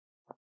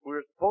We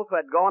were supposed to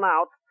have gone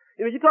out.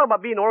 You talk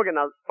about being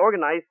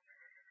organized.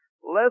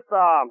 Les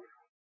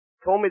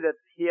told me that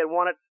he had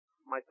wanted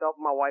myself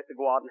and my wife to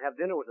go out and have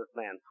dinner with this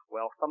man.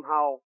 Well,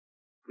 somehow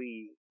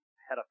we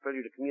had a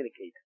failure to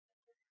communicate.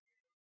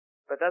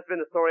 But that's been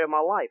the story of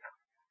my life.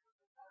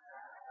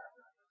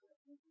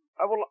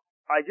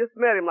 I just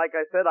met him, like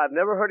I said. I've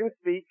never heard him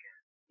speak.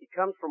 He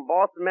comes from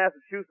Boston,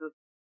 Massachusetts,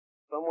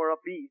 somewhere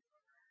up east.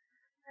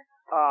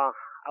 I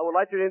would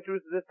like to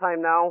introduce at this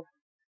time now,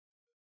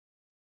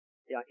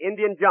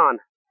 Indian John.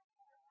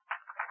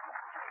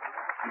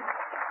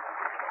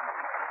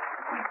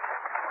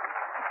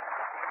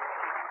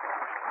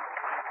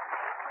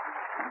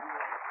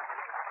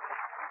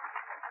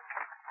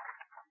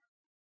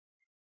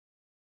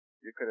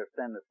 You could have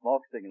sent a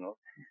smoke signal.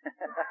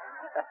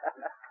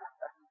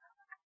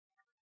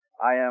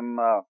 I'm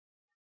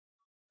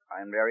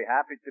very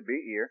happy to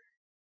be here.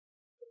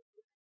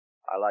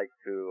 I like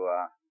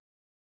to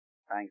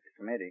thank the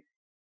committee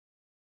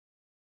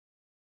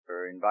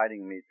for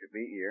inviting me to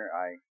be here.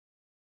 I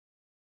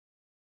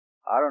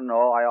don't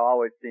know, I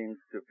always seem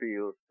to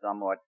feel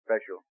somewhat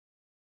special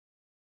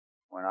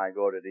when I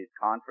go to these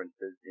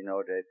conferences.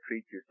 They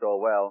treat you so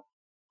well.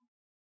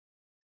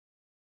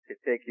 They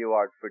take you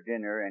out for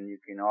dinner and you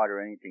can order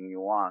anything you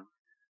want.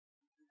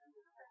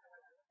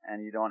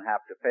 And you don't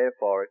have to pay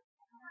for it.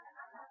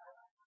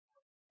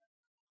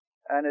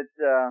 And it's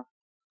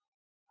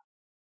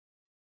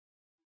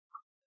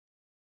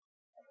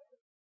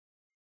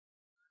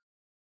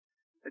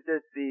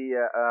just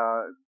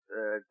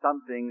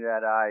something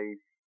that I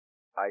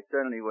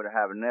certainly would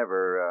have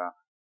never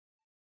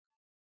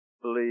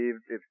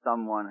believed if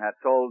someone had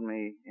told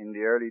me in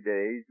the early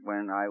days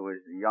when I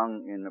was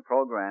young in the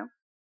program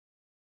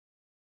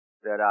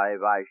that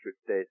if I should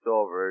stay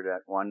sober,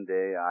 that one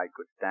day I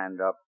could stand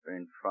up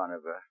in front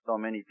of so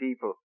many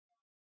people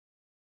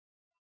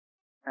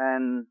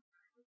and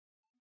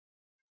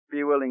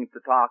be willing to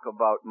talk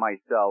about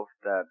myself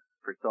that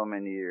for so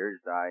many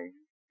years I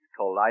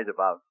told lies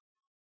about.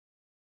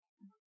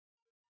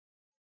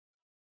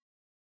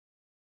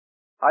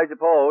 I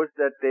suppose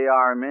that there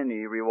are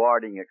many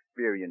rewarding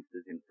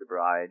experiences in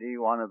sobriety.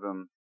 One of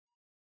them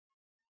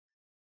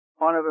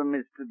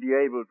is to be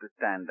able to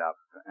stand up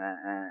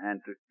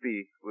and to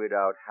speak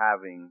without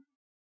having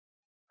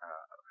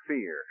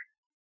fear.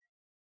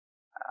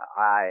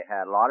 I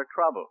had a lot of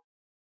trouble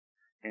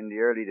in the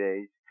early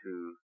days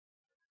to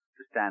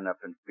stand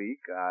up and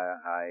speak.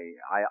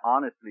 I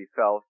honestly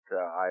felt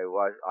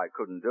I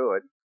couldn't do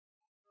it.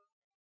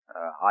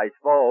 I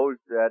suppose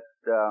that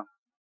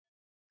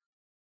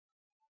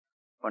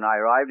when I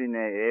arrived in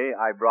AA,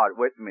 I brought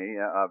with me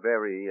a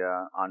very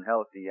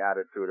unhealthy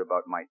attitude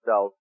about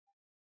myself.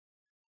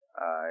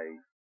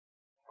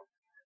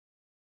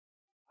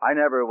 I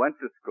never went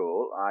to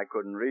school. I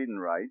couldn't read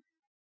and write.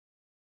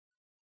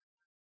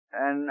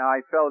 And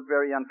I felt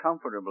very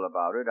uncomfortable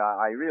about it.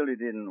 I really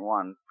didn't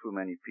want too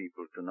many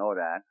people to know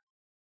that.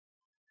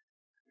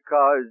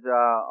 Because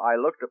I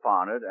looked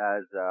upon it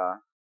as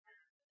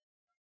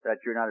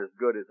that you're not as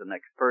good as the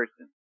next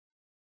person.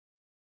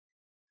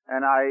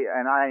 And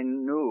I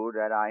knew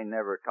that I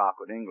never talked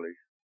with English.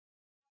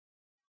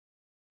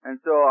 And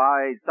so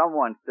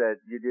someone said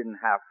you didn't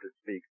have to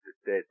speak to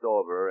stay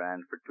sober,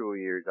 and for 2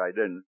 years I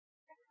didn't.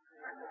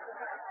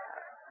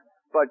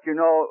 But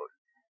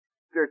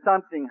there's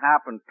something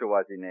happened to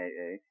us in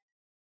AA.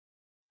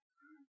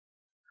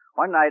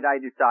 One night I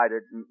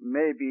decided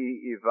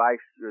maybe if I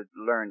should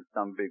learn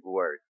some big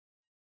words.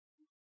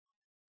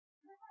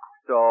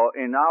 So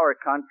in our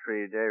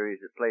country there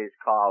is a place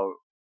called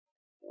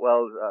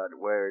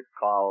where it's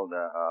called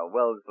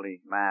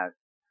Wellesley, Mass,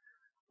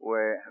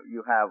 where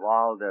you have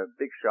all the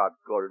big shots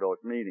go to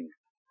those meetings.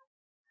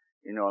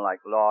 Like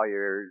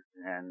lawyers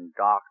and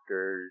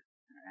doctors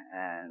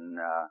and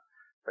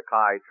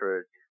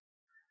psychiatrists.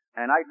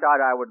 And I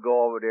thought I would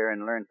go over there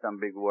and learn some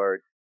big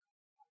words,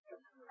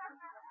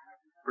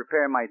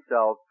 prepare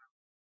myself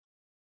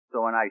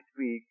so when I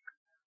speak,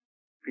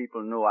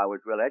 people knew I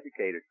was well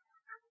educated.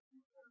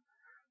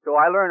 So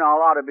I learned a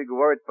lot of big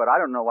words, but I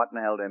don't know what in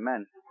the hell they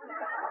meant.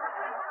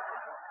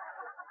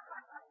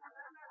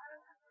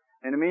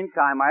 In the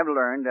meantime, I've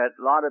learned that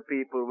a lot of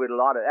people with a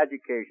lot of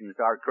educations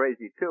are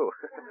crazy too.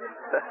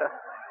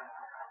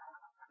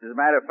 As a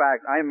matter of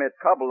fact, I met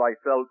a couple I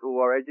felt who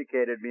were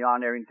educated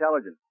beyond their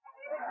intelligence.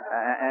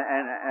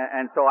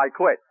 And so I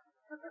quit.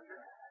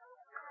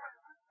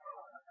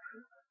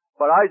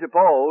 But I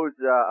suppose,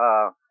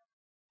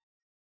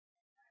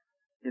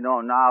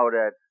 now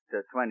that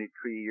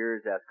 23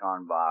 years has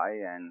gone by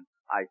and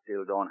I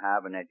still don't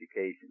have an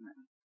education,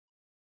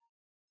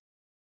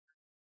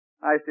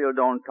 I still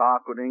don't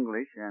talk with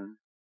English, and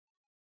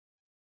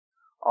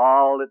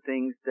all the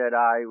things that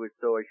I was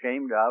so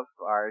ashamed of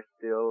I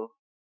still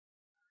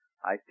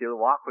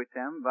walk with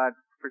them, but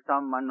for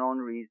some unknown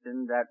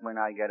reason that when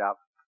I get up,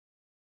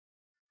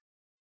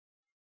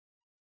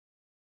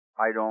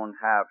 I don't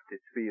have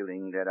this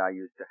feeling that I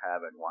used to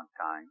have at one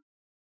time.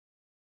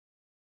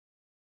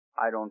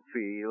 I don't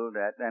feel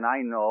that, and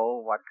I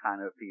know what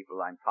kind of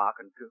people I'm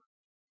talking to.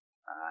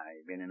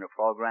 I've been in the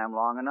program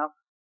long enough.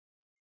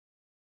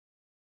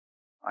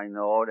 I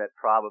know that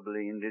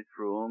probably in this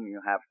room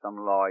you have some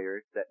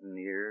lawyers sitting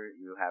here,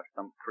 you have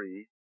some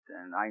priests,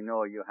 and I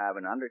know you have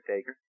an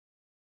undertaker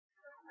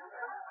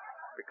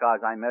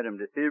because I met him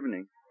this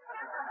evening.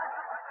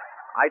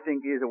 I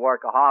think he's a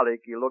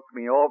workaholic. He looked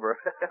me over.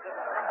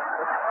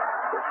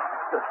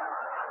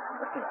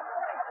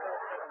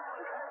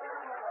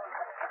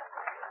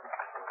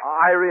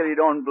 I really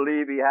don't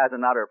believe he has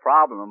another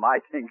problem. I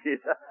think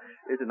he's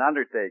an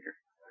undertaker.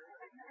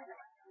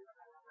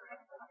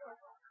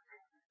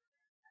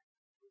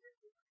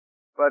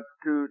 But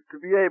to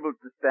be able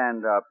to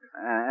stand up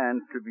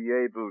and to be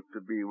able to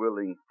be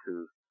willing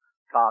to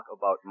talk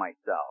about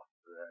myself,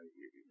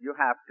 you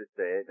have to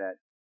say that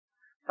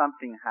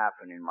something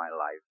happened in my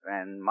life.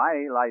 And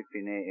my life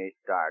in AA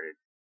started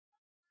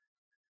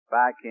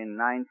back in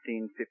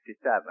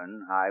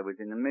 1957. I was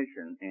in a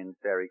mission in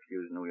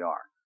Syracuse, New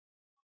York.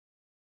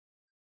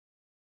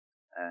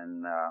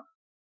 And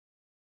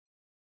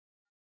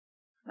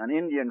an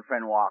Indian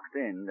friend walked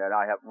in that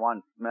I have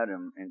once met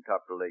him in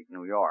Tupper Lake,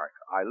 New York.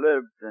 I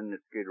lived in the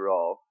Skid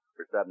Row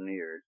for 7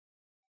 years.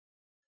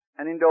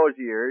 And in those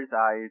years,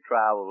 I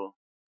traveled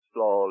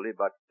slowly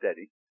but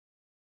steady.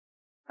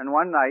 And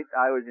one night,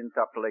 I was in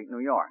Tupper Lake,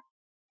 New York.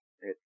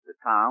 It's the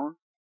town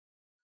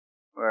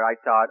where I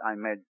thought I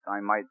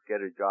might get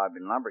a job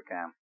in lumber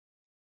camp.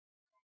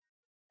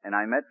 And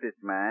I met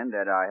this man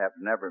that I have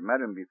never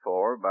met him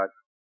before, but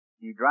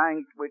he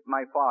drank with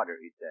my father,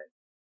 he said.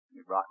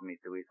 He brought me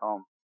to his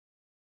home.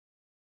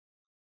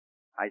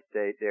 I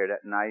stayed there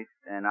that night,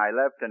 and I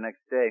left the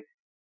next day.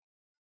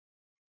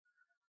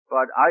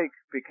 But Ike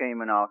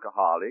became an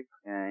alcoholic,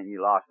 and he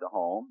lost a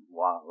home,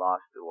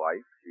 lost a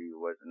wife. She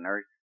was a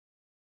nurse.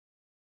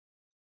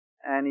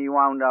 And he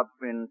wound up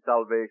in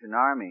Salvation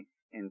Army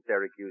in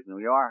Syracuse,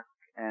 New York,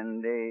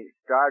 and they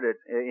started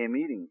AA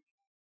meetings.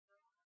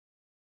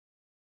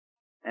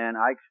 And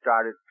Ike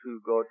started to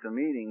go to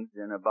meetings,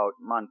 and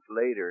about months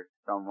later,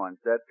 someone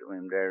said to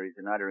him, there is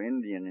another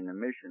Indian in the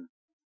mission,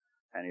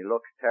 and he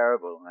looks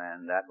terrible,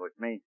 and that was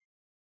me.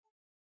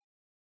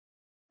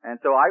 And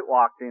so I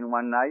walked in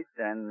one night,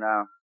 and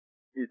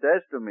he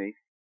says to me,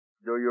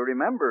 do you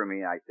remember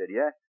me? I said,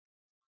 yes.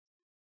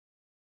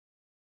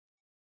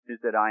 He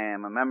said, I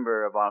am a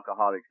member of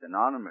Alcoholics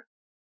Anonymous.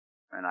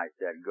 And I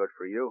said, good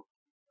for you.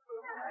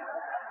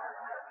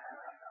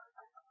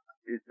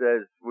 He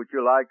says, would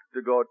you like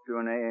to go to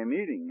an AA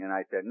meeting? And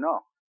I said,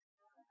 no.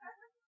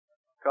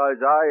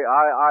 Because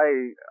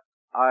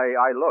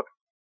I look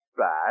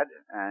bad,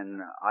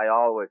 and I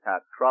always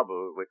have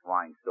trouble with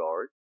wine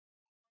sores.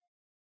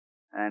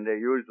 And they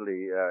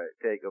usually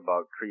take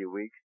about 3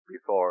 weeks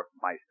before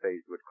my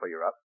face would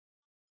clear up.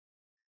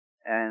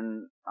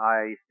 And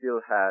I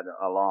still had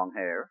a long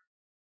hair.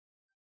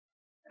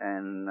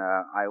 And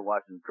I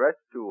wasn't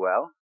dressed too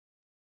well.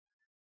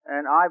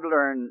 And I've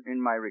learned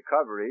in my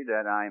recovery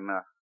that I'm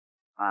a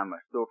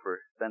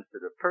super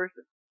sensitive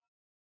person.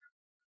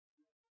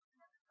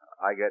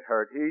 I get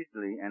hurt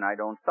easily, and I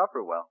don't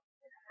suffer well.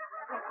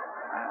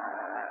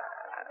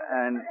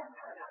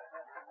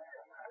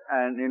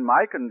 And in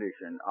my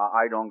condition,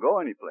 I don't go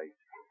anyplace.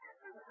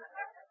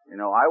 You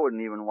know, I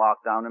wouldn't even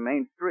walk down the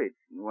main street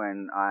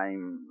when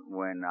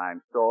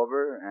I'm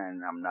sober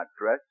and I'm not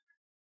dressed.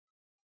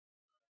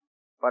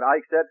 But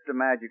I said the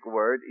magic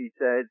word. He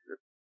said,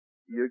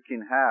 you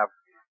can have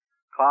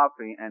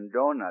coffee and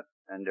donuts,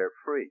 and they're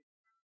free.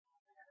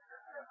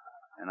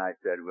 And I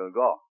said, we'll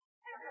go.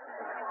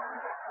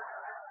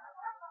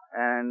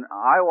 And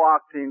I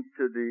walked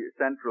into the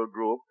central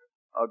group,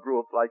 a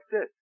group like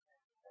this.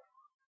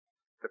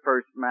 The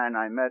first man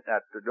I met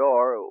at the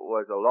door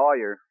was a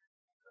lawyer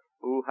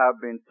who had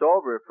been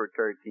sober for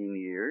 13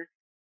 years.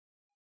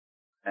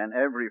 And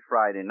every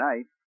Friday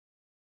night,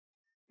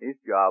 his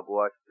job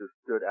was to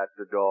stood at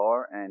the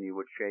door, and he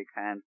would shake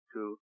hands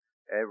to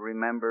every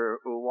member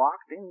who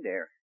walked in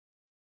there.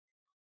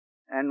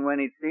 And when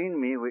he'd seen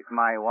me with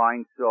my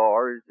wine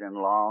sores and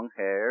long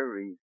hair,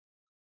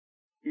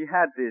 he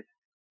had this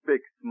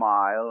big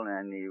smile,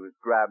 and he would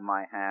grab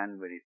my hand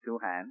with his 2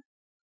 hands.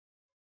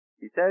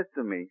 He says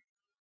to me,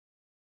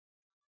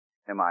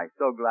 am I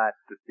so glad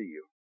to see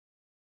you?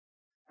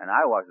 And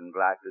I wasn't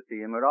glad to see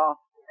him at all.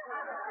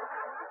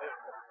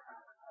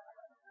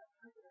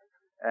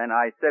 And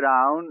I sat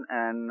down,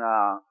 and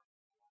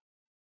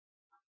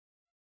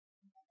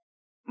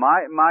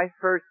my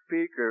first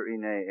speaker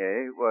in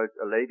AA was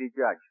a lady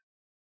judge.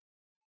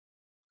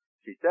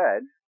 She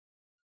said,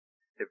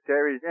 if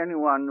there is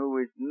anyone who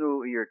is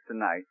new here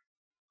tonight,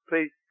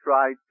 please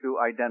try to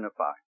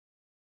identify.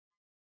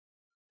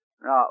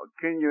 Now,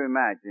 can you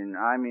imagine?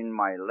 I'm in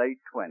my late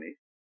 20s.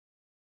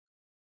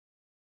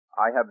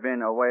 I have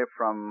been away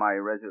from my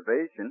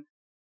reservation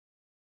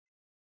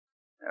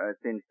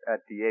since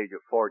at the age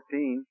of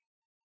 14.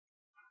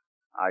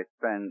 I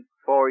spent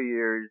 4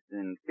 years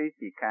in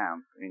CC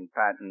camp in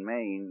Patton,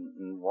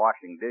 Maine,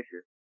 washing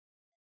dishes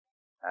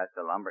at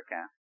the lumber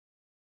camp.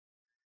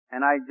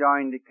 And I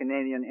joined the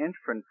Canadian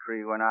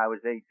Infantry when I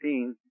was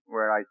 18,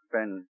 where I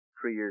spent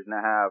 3 years and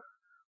a half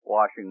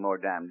washing more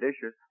damn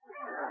dishes.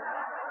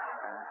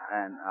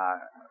 And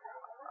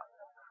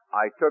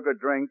I took a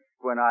drink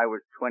when I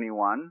was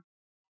 21,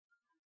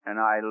 and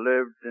I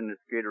lived in the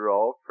Skid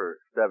Row for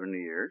 7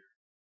 years.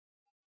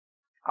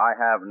 I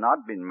have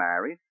not been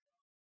married,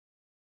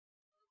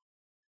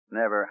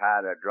 never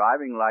had a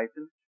driving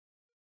license,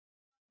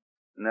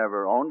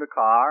 never owned a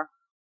car.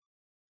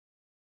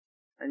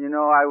 And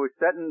I was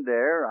sitting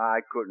there,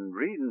 I couldn't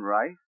read and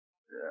write.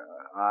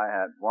 I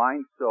had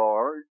wine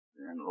sores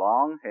and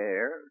long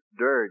hair,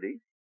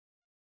 dirty.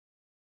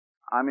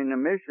 I'm in a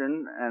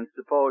mission and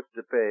supposed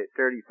to pay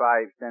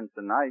 35 cents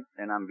a night,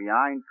 and I'm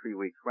behind 3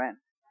 weeks' rent.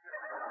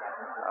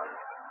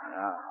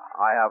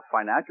 I have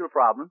financial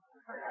problems.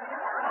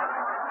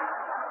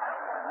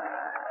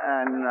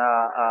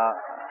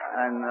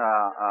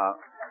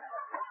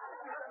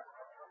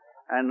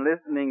 And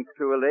listening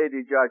to a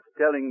lady judge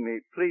telling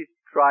me, please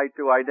try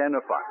to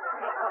identify.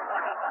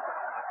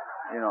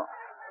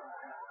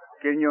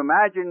 Can you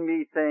imagine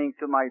me saying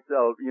to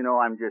myself,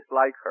 I'm just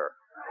like her?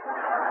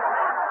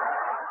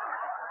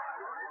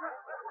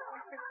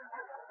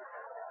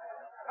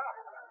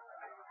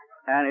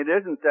 And it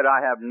isn't that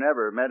I have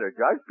never met a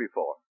judge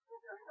before.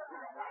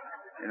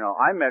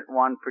 I met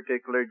one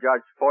particular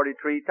judge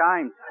 43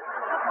 times.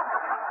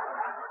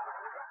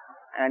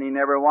 And he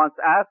never once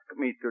asked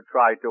me to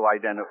try to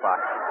identify.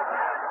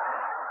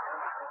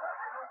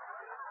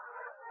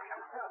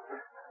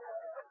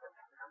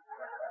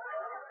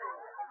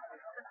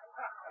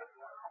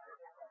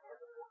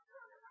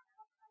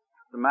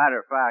 As a matter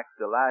of fact,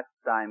 the last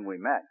time we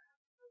met,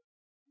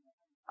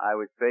 I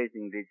was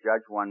facing the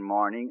judge one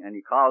morning, and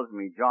he calls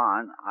me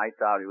John. I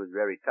thought it was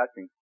very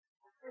touching.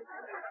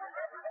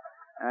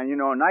 And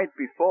night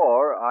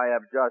before, I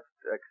have just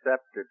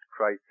accepted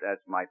Christ as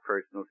my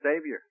personal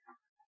Savior.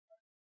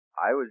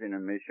 I was in a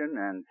mission,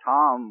 and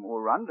Tom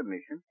will run the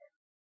mission.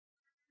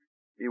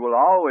 He will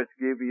always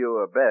give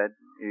you a bed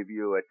if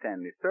you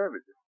attend his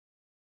services.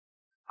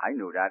 I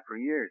knew that for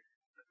years.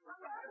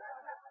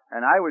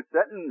 And I was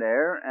sitting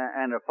there,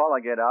 and a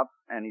fella get up,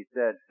 and he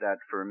said that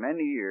for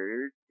many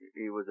years,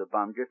 he was a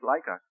bum just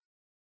like us.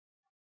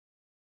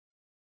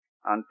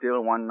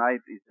 Until one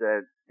night he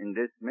said, in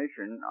this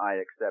mission, I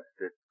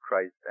accepted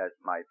Christ as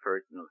my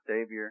personal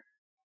Savior.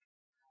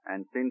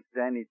 And since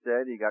then, he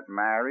said, he got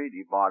married,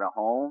 he bought a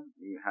home,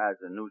 he has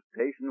a new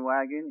station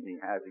wagon, he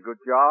has a good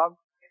job.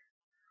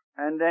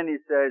 And then he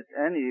says,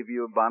 any of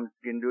you bums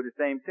can do the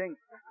same thing.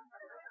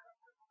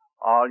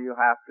 All you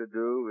have to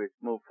do is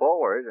move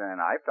forward, and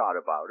I thought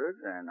about it,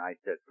 and I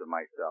said to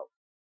myself,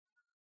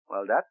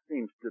 well, that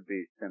seems to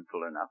be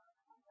simple enough.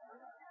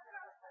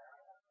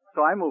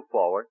 So I moved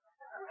forward.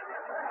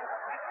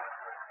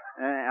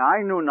 And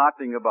I knew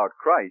nothing about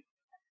Christ.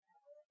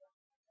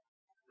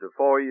 The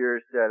 4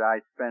 years that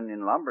I spent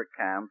in lumber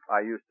camp,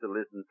 I used to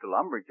listen to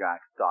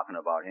lumberjacks talking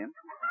about him.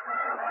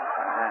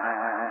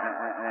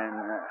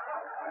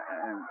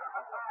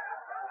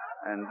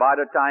 And by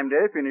the time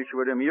they finished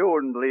with him, you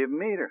wouldn't believe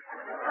him either.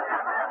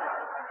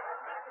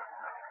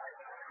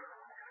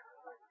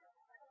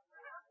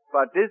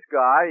 But this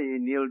guy, he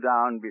kneeled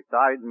down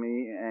beside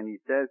me and he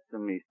says to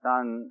me,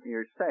 son,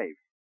 you're saved.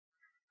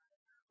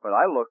 Well,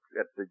 I looked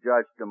at the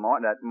judge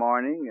that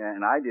morning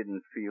and I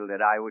didn't feel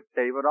that I was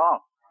saved at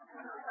all.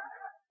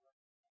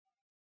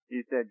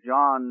 He said,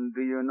 John,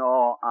 do you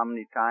know how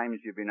many times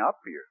you've been up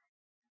here?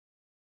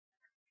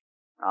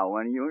 Now,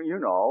 when you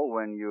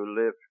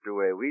live the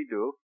way we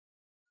do,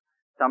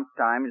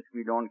 sometimes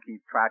we don't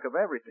keep track of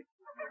everything.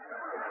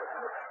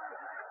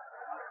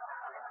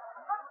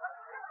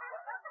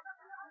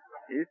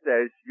 He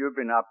says, you've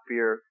been up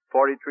here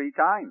 43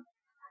 times.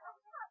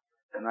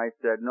 And I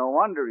said, no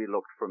wonder he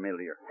looked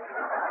familiar.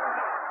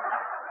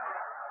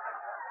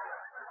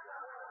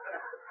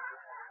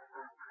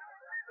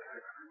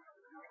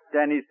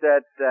 Then he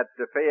said that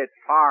the Fayette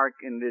Park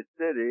in this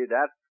city,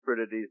 that's for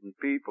the decent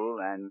people,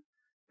 and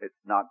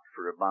it's not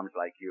for bums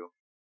like you.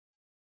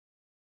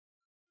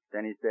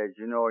 Then he says,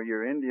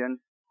 you're Indian.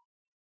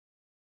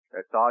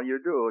 That's all you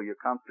do. You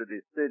come to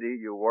this city,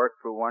 you work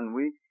for 1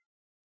 week,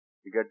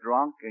 you get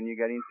drunk, and you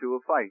get into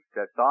a fight.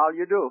 That's all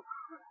you do.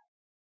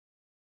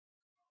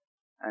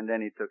 And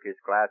then he took his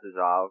glasses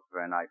off,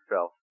 and I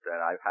felt that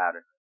I've had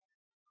it.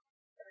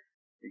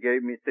 He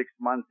gave me 6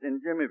 months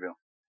in Jimmyville.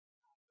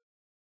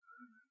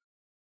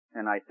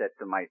 And I said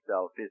to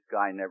myself, this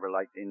guy never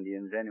liked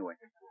Indians anyway.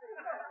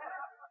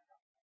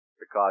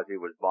 Because he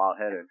was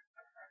bald-headed.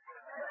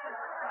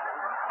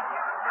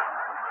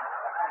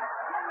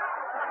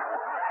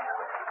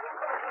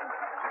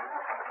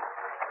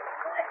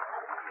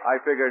 I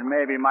figured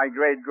maybe my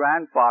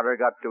great-grandfather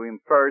got to him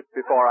first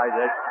before I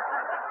did.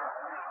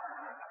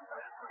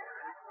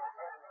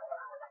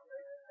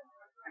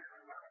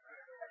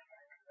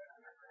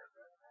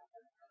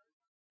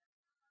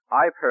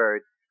 I've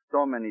heard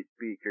so many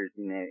speakers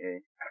in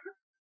AA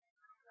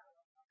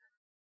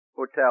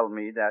who tell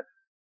me that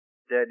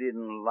they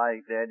didn't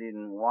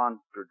want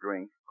to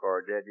drink,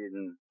 or they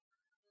didn't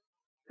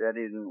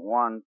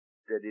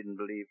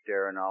believe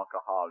they're an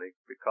alcoholic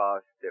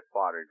because their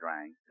father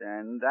drank.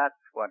 And that's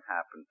what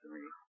happened to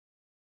me.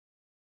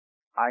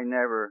 I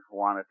never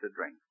wanted to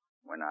drink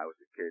when I was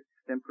a kid,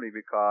 simply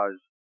because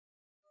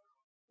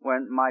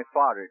when my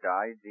father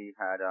died, he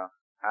had a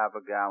half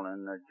a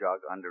gallon jug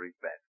under his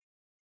bed.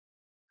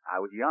 I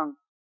was young.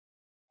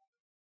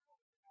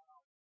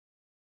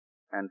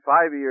 And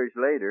 5 years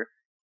later,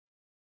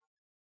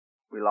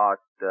 we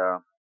lost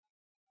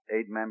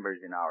 8 members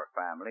in our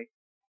family.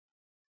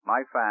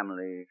 My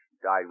family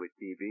died with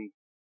TB.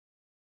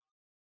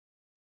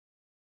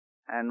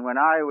 And when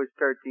I was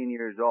 13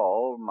 years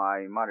old,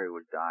 my mother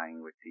was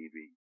dying with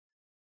TB.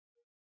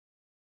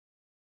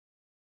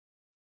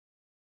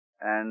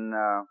 And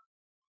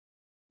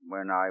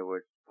when I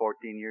was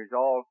 14 years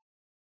old,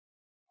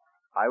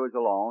 I was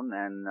alone,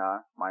 and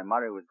my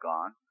mother was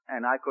gone,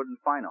 and I couldn't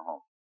find a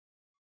home.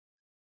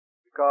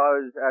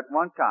 Because at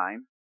one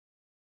time,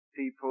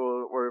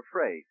 people were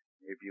afraid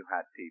if you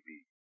had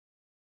TB.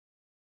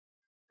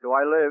 So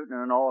I lived in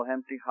an old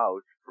empty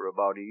house for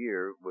about a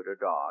year with a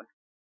dog.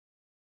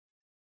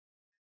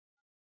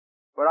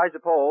 But I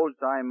suppose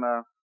I'm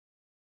a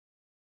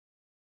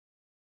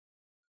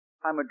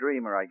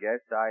dreamer, I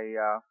guess.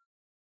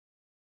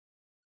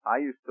 I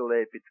used to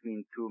lay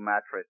between 2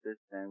 mattresses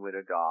and with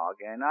a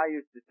dog, and I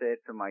used to say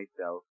to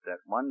myself that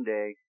one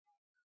day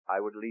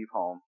I would leave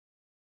home,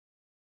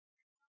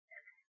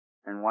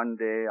 and one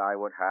day I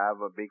would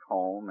have a big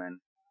home and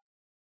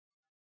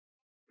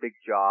big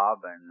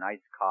job and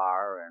nice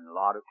car and a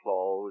lot of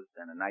clothes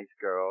and a nice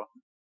girl.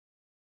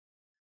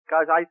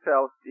 Because I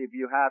felt if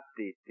you have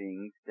these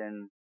things,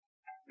 then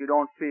you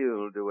don't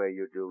feel the way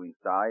you do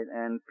inside,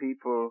 and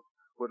people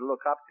would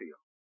look up to you.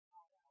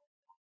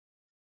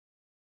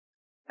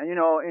 And you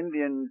know,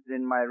 Indians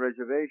in my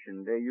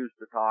reservation, they used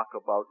to talk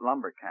about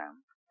lumber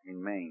camps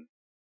in Maine.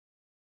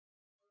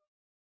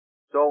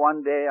 So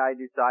one day I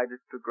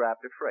decided to grab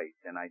the freight,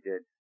 and I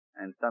did.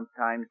 And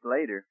sometimes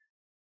later,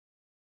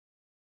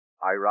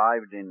 I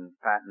arrived in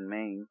Patten,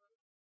 Maine.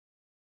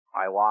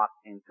 I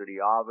walked into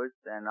the office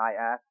and I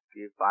asked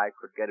if I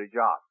could get a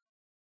job.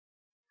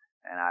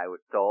 And I was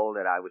told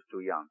that I was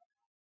too young.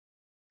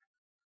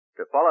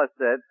 The fellow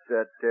said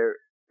that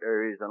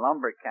there is a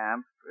lumber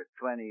camp at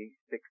 26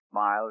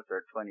 miles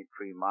or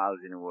 23 miles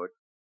in the woods.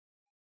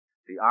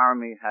 The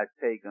Army has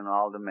taken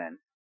all the men.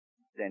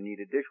 They need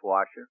a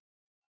dishwasher.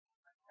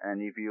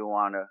 And if you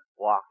want to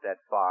walk that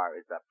far,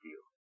 it's up to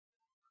you.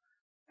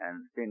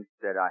 And since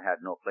that I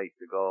had no place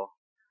to go,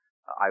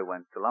 I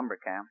went to lumber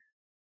camp.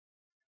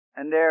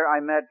 And there I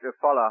met a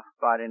fellow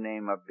by the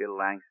name of Bill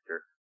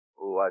Langster,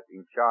 who was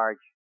in charge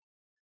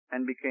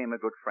and became a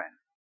good friend.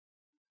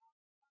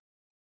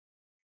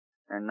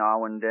 And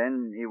now and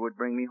then he would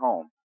bring me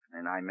home,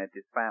 and I met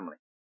his family.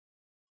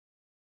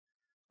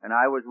 And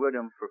I was with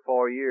him for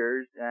 4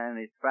 years, and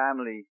his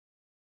family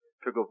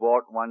took a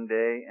vote one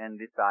day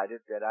and decided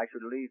that I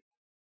should leave.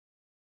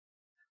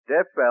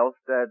 They felt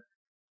that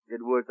it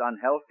was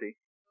unhealthy,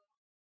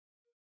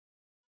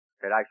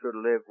 that I should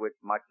live with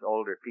much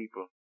older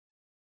people,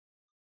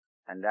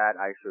 and that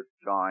I should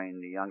join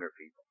the younger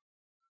people.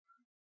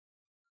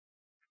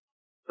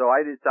 So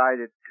I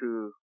decided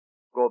to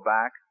go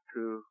back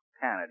to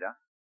Canada,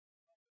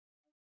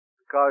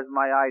 because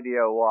my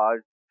idea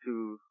was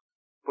to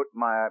put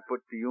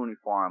the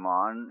uniform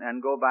on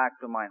and go back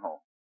to my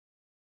home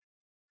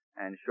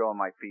and show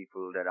my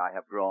people that I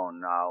have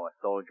grown now a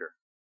soldier.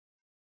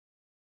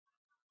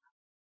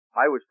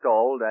 I was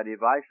told that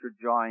if I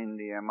should join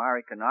the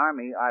American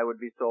Army, I would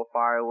be so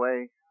far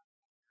away.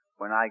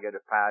 When I get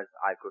a pass,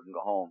 I couldn't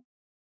go home.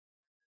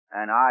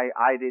 And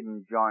I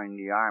didn't join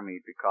the Army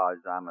because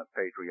I'm a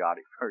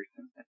patriotic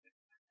person.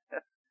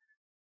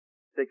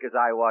 Sick as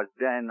I was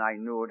then, I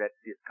knew that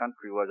this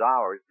country was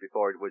ours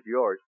before it was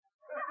yours.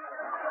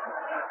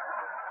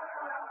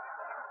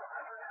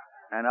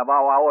 And I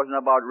wasn't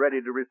about ready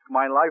to risk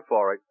my life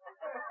for it.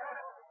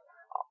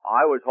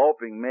 I was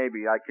hoping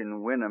maybe I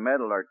can win a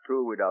medal or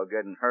two without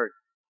getting hurt.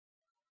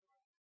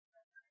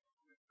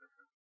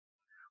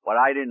 But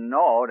I didn't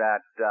know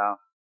that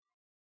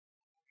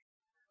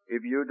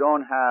if you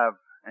don't have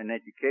an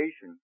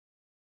education,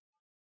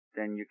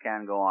 then you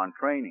can't go on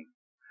training.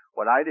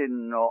 But I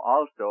didn't know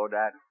also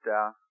that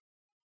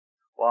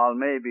while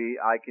maybe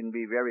I can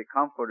be very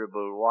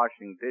comfortable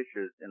washing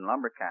dishes in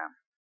lumber camp,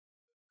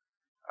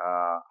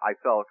 I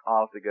felt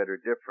altogether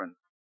different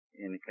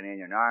in the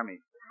Canadian Army.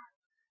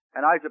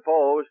 And I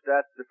suppose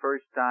that's the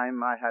first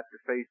time I had to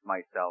face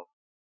myself.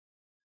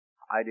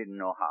 I didn't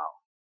know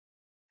how.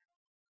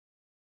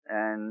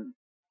 And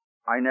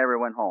I never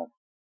went home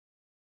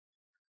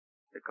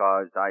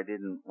because I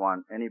didn't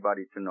want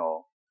anybody to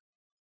know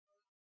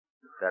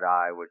that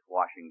I was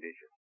washing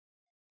dishes.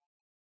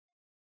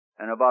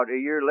 And about a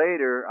year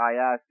later, I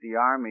asked the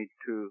Army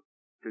to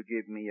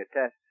give me a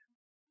test,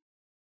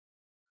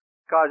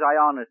 because I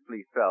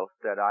honestly felt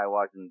that I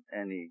wasn't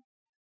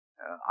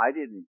I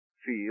didn't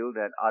feel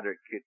that other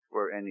kids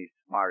were any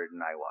smarter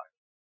than I was.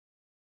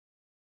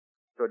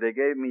 So they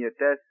gave me a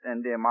test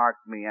and they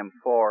marked me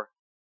M4,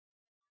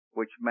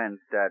 which meant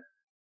that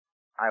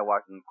I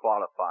wasn't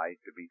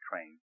qualified to be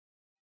trained.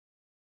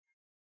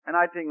 And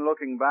I think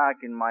looking back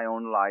in my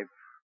own life,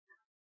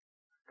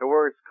 The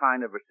worst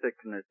kind of a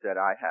sickness that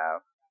I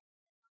have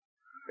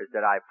is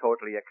that I've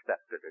totally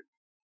accepted it,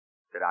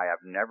 that I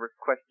have never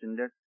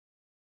questioned it.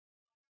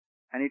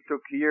 And it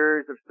took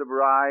years of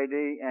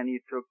sobriety, and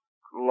it took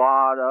a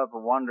lot of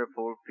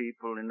wonderful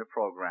people in the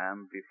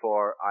program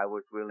before I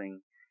was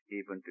willing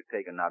even to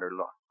take another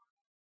look.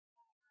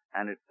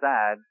 And it's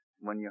sad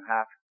when you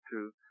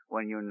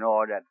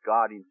know that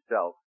God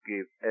Himself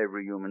gives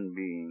every human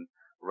being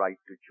right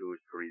to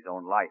choose for his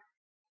own life.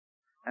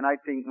 And I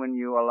think when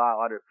you allow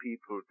other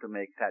people to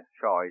make that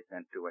choice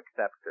and to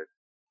accept it,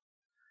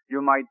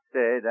 you might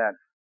say that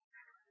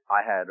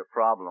I had a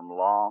problem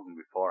long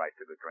before I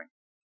took a drink.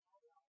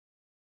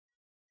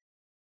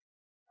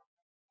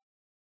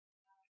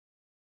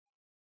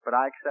 But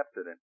I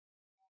accepted it.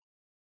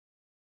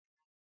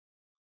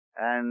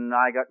 And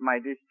I got my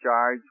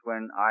discharge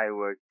when I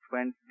was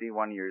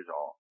 21 years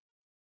old.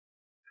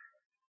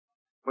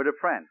 With a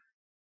friend.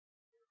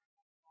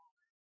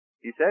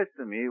 He says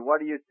to me, what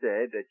do you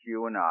say that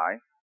you and I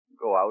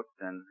go out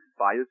and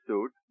buy a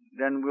suit,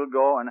 then we'll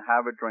go and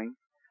have a drink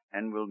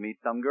and we'll meet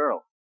some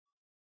girl.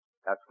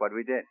 That's what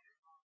we did.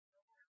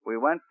 We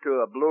went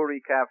to a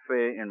Bleury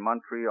Cafe in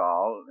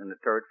Montreal in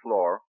the 3rd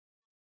floor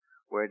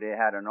where they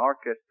had an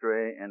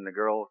orchestra and the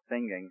girls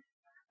singing,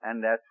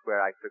 and that's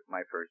where I took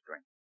my first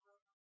drink.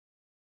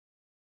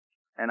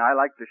 And I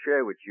like to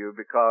share with you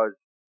because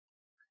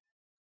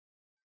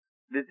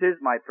this is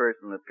my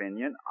personal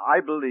opinion. I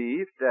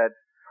believe that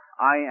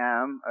I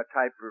am a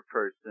type of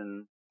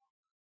person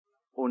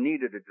who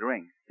needed a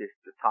drink just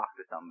to talk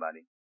to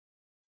somebody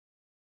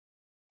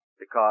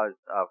because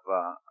of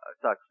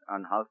such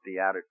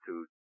unhealthy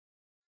attitude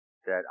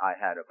that I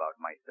had about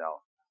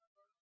myself.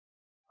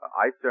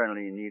 I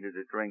certainly needed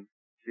a drink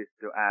just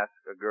to ask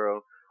a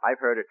girl. I've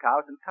heard 1,000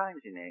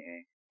 times in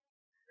AA,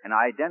 and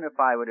I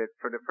identify with it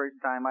for the first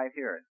time I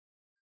hear it.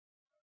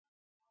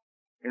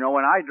 You know,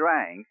 when I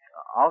drank,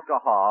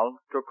 alcohol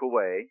took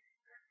away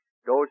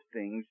those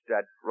things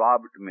that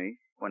robbed me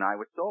when I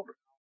was sober.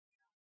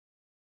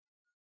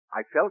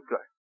 I felt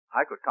good.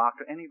 I could talk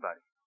to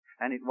anybody,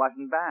 and it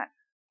wasn't bad.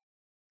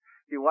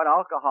 See, what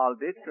alcohol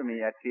did for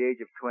me at the age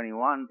of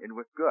 21, it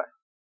was good,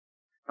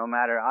 no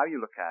matter how you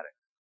look at it.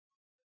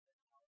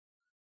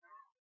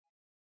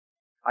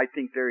 I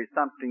think there is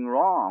something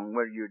wrong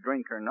whether you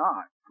drink or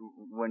not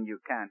when you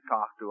can't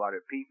talk to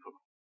other people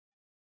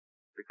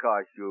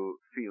because you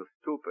feel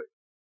stupid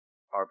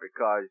or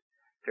because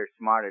they're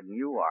smarter than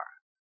you are.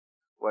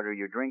 Whether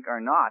you drink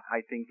or not, I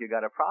think you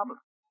got a problem.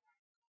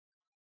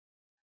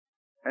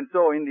 And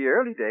so in the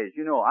early days,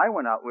 you know, I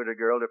went out with a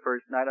girl the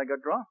first night I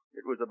got drunk.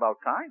 It was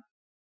about time.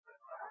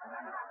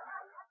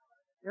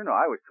 You know,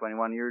 I was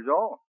 21 years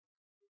old.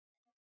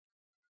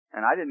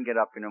 And I didn't get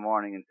up in the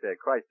morning and say,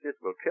 Christ, this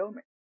will kill me.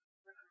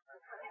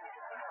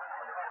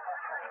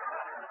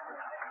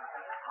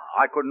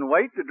 I couldn't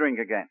wait to drink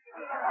again.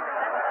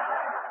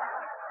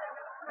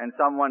 And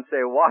someone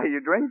say, why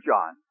you drink,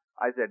 John?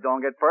 I said,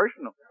 don't get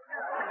personal.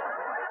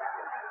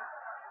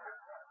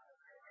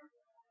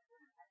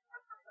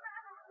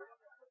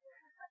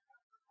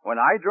 When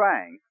I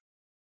drank,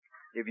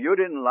 if you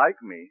didn't like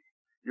me,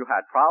 you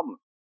had problems.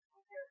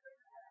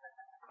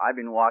 I've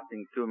been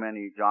watching too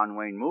many John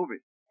Wayne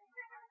movies.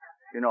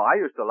 You know, I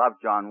used to love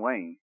John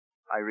Wayne.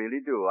 I really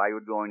do. I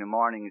would go in the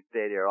morning and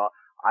stay there.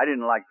 I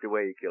didn't like the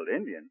way he killed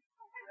Indians.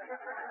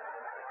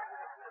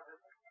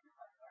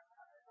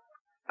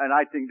 And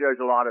I think there's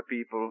a lot of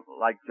people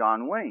like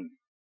John Wayne.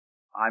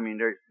 I mean,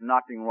 there's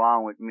nothing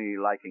wrong with me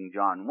liking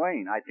John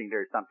Wayne. I think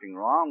there's something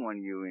wrong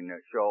when you're in a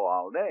show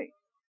all day.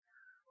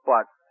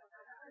 But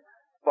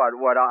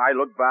what I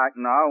look back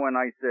now and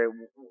I say,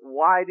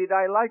 why did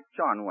I like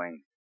John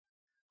Wayne?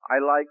 I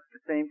like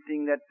the same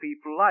thing that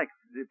people like.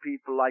 The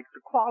people like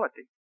the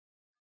quality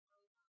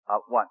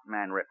of what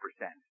man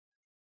represents.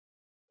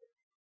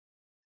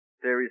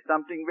 There is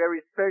something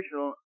very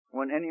special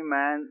when any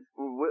man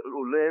who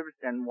lives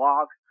and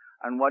walks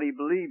on what he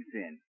believes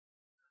in,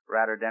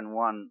 rather than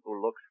one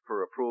who looks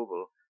for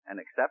approval and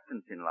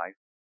acceptance in life.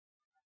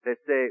 They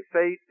say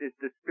faith is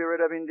the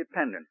spirit of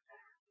independence,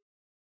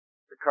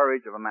 the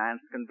courage of a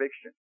man's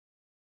conviction.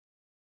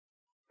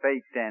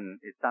 Faith, then,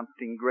 is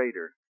something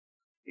greater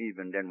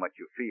even than what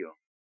you feel.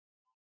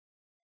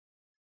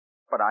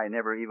 But I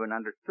never even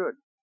understood.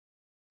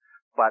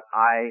 But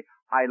I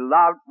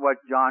loved what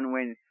John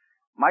Wayne,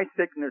 my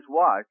sickness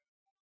was,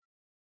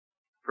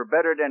 for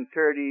better than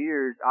 30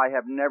 years, I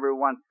have never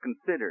once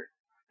considered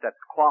that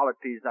the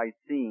qualities I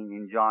seen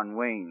in John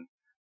Wayne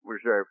were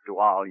reserved to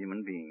all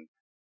human beings.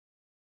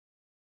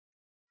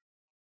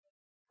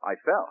 I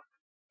felt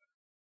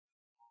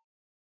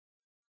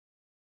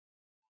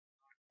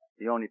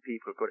the only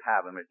people could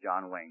have him as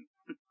John Wayne.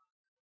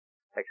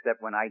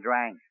 Except when I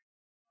drank,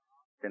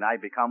 then I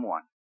become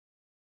one.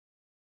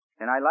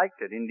 And I liked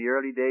it. In the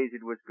early days,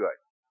 it was good.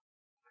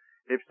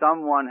 If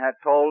someone had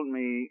told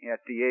me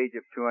at the age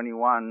of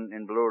 21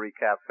 in Bleury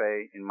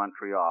Cafe in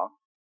Montreal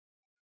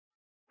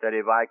that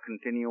if I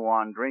continue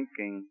on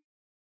drinking,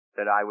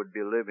 that I would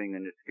be living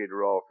in the Skid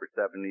Row for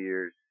 70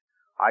 years,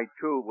 I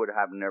too would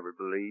have never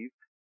believed.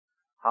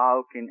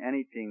 How can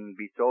anything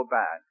be so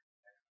bad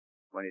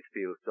when it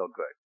feels so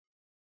good?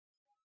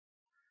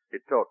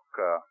 It took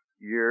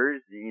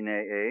years in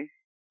AA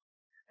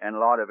and a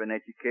lot of an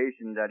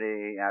education that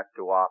AA has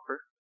to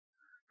offer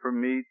for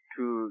me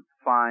to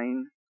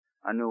find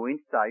a new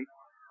insight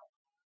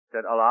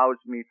that allows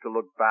me to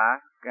look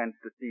back and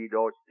to see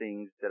those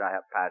things that I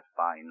have passed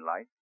by in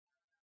life.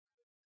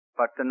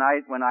 But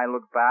tonight when I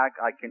look back,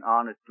 I can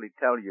honestly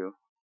tell you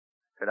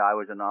that I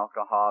was an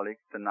alcoholic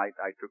the night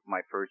I took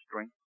my first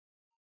drink.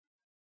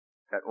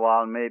 That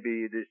while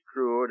maybe it is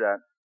true that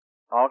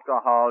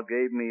alcohol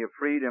gave me a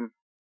freedom,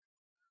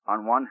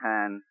 on one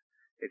hand,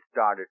 it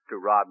started to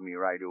rob me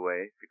right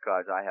away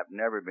because I have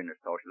never been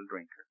a social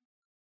drinker.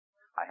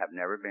 I have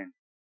never been.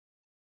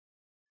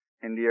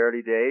 In the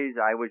early days,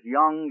 I was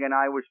young and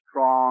I was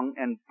strong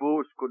and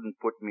booze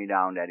couldn't put me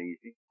down that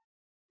easy.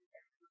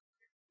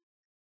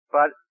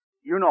 But,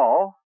 you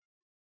know,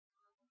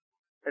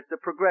 it's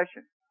a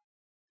progression.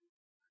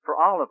 For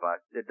all of us,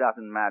 it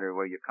doesn't matter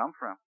where you come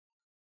from.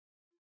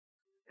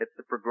 It's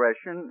a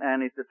progression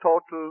and it's a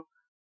total,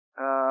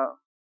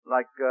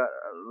 like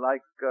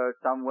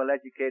some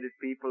well-educated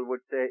people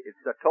would say,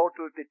 it's a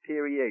total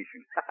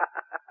deterioration.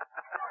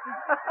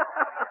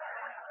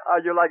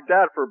 How'd you like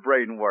that for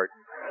brain work?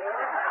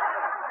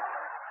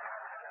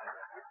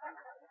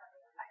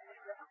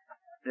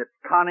 It's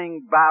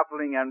cunning,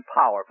 baffling, and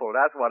powerful.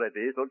 That's what it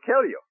is. It'll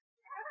kill you.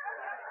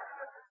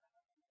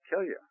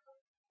 Kill you.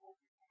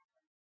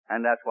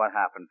 And that's what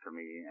happened to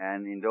me.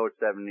 And in those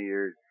 7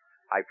 years,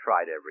 I've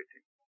tried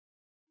everything.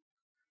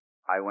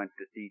 I went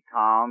to see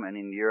Tom, and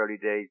in the early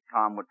days,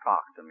 Tom would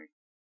talk to me.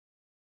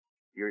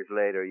 Years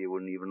later, he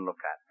wouldn't even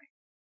look at me.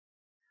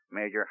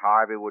 Major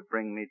Harvey would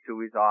bring me to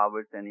his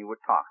office, and he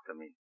would talk to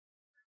me.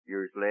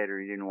 Years later,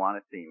 he didn't want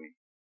to see me.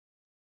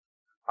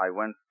 I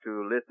went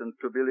to listen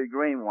to Billy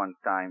Graham one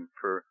time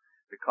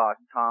because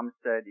Tom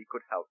said he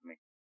could help me.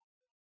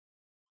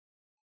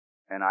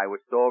 And I was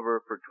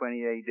sober for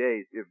 28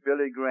 days. If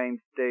Billy Graham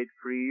stayed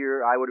for a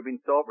year, I would have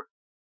been sober.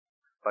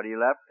 But he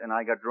left and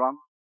I got drunk.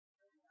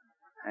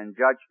 And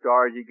Judge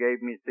Dorsey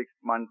gave me 6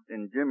 months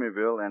in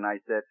Jimmyville, and I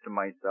said to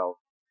myself,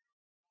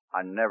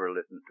 I'll never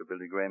listen to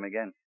Billy Graham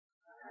again.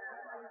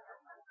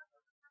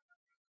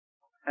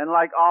 And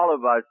like all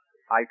of us,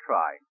 I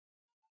tried.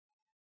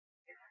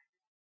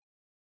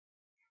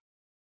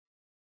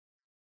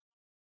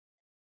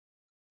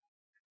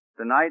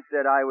 The night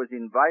that I was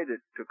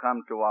invited to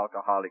come to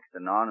Alcoholics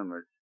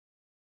Anonymous,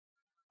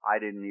 I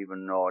didn't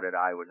even know that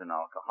I was an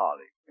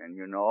alcoholic. And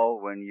you know,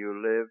 when you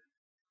live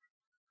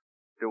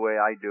the way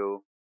I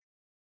do,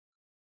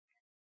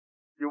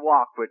 you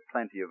walk with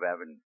plenty of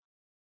evidence.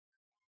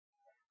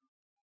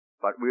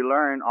 But we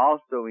learn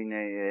also in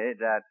AA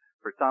that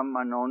for some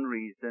unknown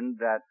reason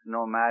that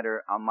no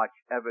matter how much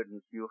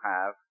evidence you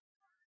have,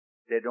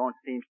 they don't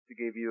seem to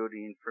give you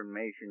the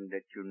information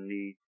that you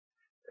need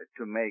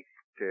to make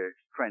the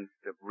strength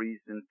of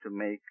reason to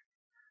make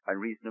a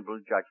reasonable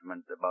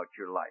judgment about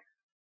your life.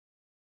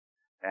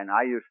 And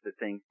I used to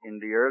think in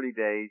the early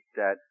days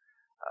that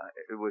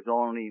it was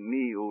only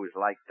me who was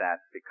like that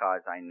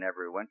because I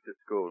never went to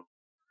school.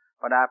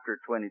 But after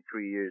 23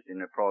 years in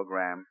the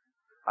program,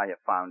 I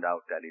have found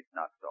out that it's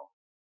not so.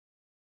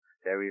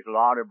 There is a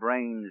lot of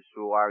brains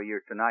who are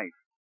here tonight.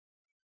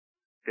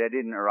 They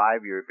didn't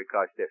arrive here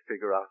because they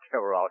figured out they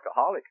were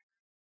alcoholics.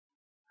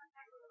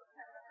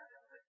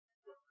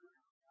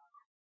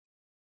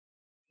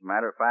 As a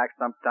matter of fact,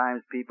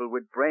 sometimes people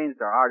with brains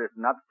are hard as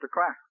nuts to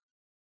crack.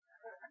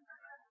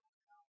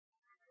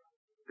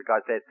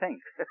 Because they think.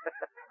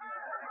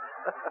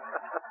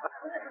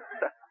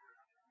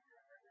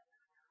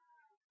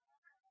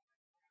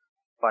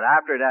 But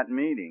after that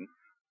meeting,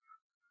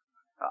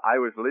 I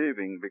was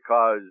leaving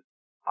because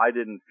I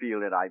didn't feel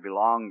that I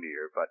belonged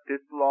here. But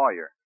this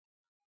lawyer,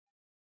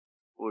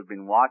 who had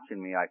been watching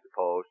me, I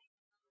suppose,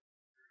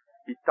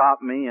 he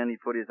stopped me and he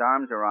put his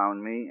arms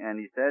around me and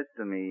he says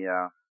to me,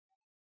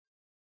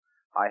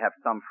 I have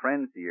some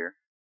friends here.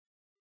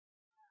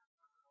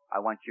 I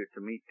want you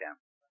to meet them.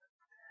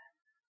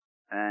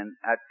 And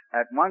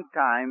at one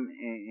time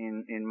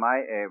in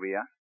my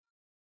area,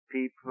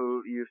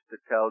 people used to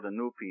tell the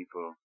new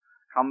people,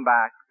 come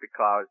back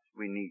because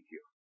we need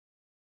you.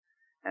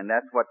 And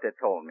that's what they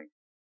told me.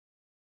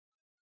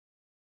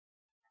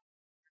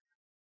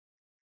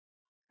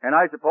 And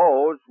I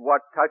suppose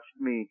what touched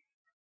me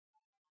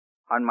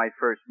on my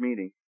first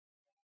meeting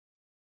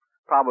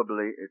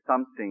probably is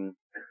something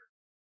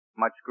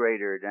much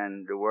greater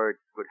than the words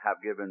could have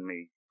given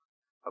me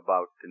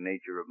about the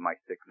nature of my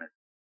sickness.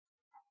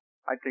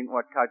 I think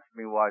what touched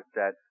me was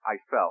that I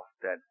felt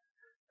that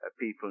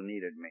people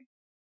needed me.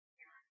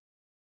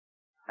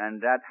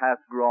 And that has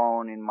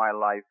grown in my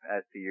life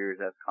as the years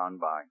have gone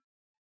by.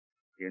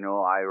 You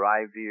know, I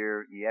arrived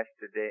here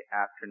yesterday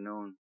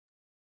afternoon,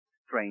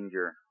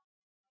 stranger,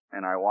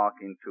 and I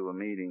walked into a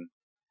meeting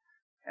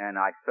and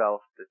I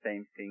felt the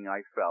same thing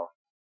I felt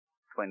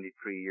 23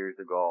 years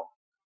ago.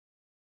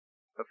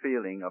 A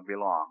feeling of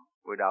belong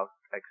without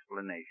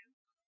explanation.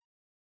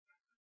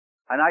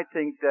 And I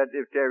think that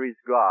if there is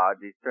God,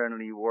 He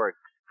certainly works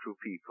through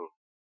people.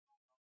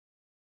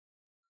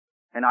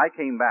 And I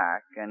came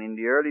back, and in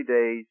the early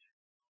days,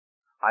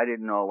 I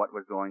didn't know what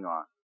was going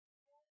on.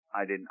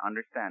 I didn't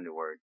understand the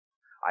words.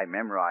 I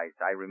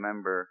memorized. I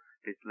remember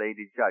this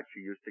lady judge,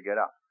 she used to get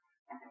up.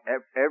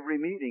 Every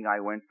meeting I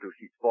went to,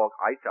 she spoke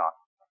Aita.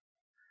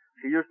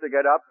 She used to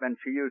get up and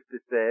she used to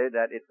say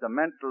that it's a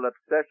mental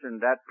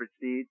obsession that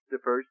precedes the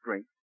first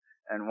drink.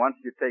 And once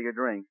you take a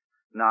drink,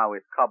 now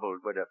it's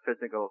coupled with a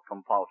physical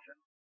compulsion.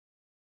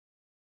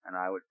 And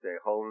I would say,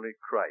 holy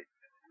Christ.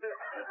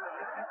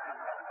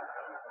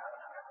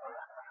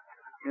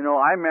 You know,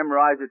 I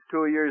memorized it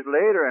 2 years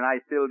later and I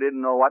still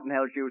didn't know what in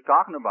hell she was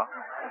talking about.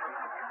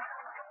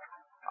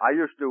 I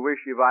used to wish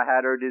if I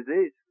had her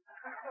disease.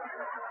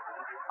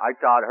 I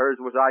thought hers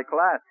was high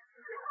class.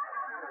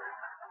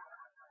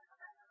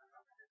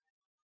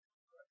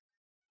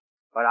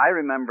 But I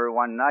remember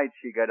one night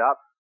she got up,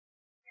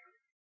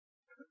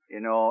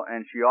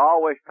 and she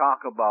always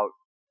talked about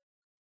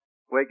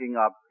waking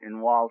up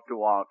in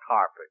wall-to-wall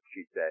carpet,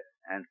 she said.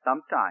 And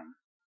sometimes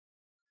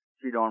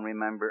she don't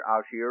remember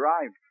how she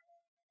arrived.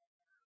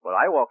 Well,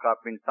 I woke up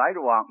in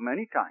sidewalk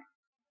many times.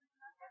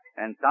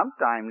 And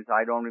sometimes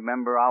I don't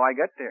remember how I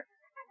get there.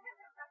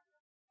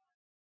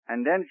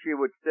 And then she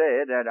would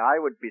say that I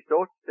would be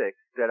so sick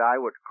that I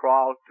would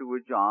crawl to a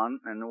john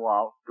and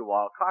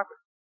wall-to-wall carpet.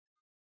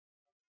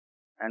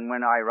 And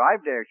when I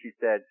arrived there, she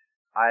said,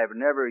 I have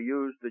never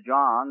used the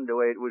john the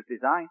way it was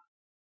designed.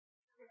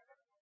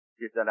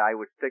 She said I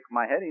would stick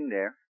my head in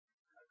there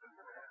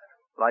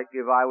like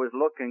if I was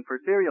looking for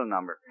serial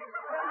number.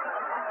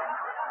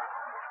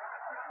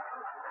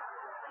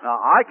 Now,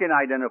 I can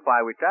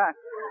identify with that.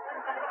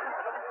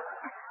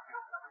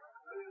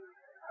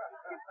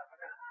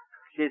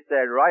 She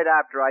said, right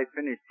after I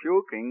finished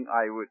puking,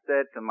 I would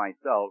say to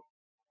myself,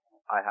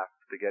 I have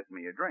to get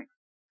me a drink.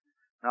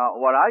 Now,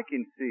 what I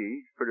can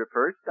see for the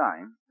first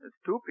time is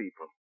two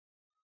people.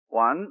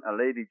 One, a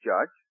lady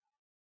judge,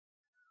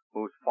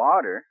 whose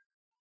father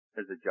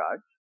is a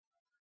judge,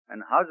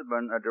 and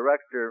husband, a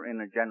director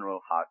in a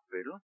general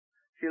hospital.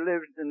 She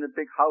lives in the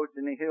big house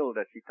in the hill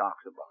that she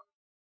talks about.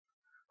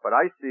 But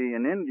I see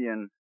an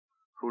Indian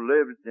who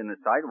lives in the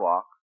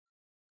sidewalk,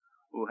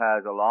 who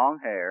has a long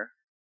hair,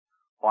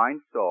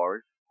 fine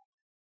sores,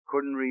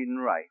 couldn't read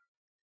and write,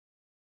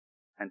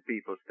 and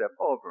people step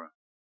over him.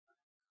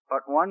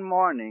 But one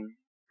morning,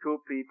 two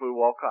people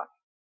woke up.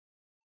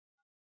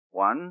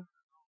 One,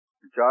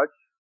 a judge,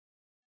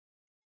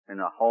 in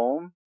a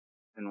home,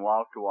 in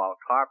wall-to-wall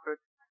carpet,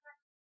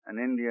 an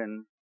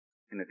Indian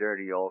in a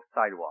dirty old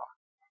sidewalk.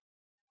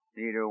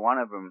 Neither one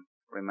of them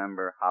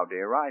remember how they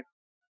arrived.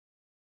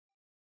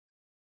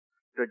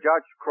 The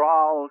judge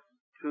crawls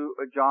to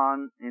a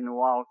john in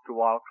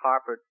wall-to-wall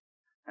carpet.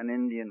 An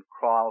Indian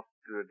crawls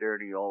to a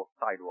dirty old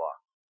sidewalk.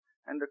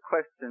 And the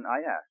question I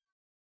ask,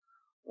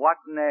 what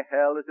in the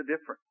hell is the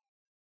difference?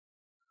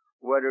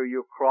 Whether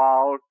you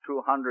crawl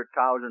to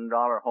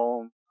 $100,000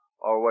 home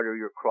or whether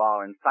you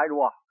crawl in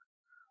sidewalk.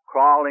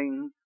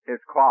 Crawling is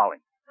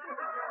crawling.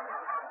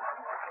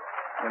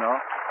 You know?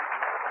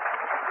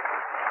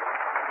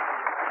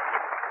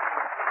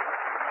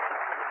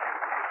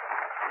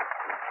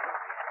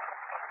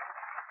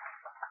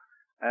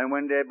 And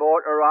when they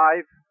both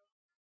arrive,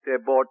 they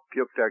both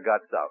puke their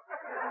guts out.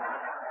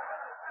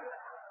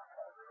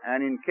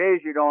 And in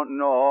case you don't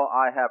know,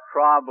 I have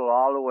traveled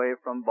all the way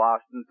from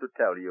Boston to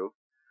tell you,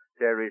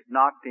 there is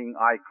nothing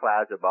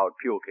high-class about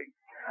puking.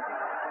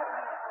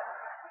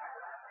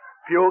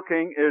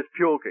 Puking is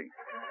puking.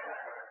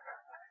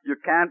 You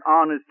can't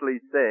honestly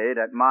say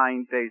that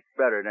mine tastes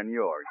better than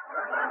yours.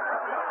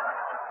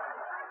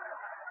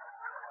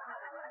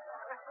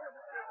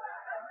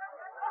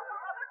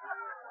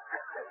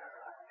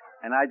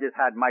 And I just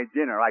had my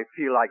dinner. I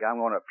feel like I'm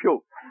going to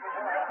puke.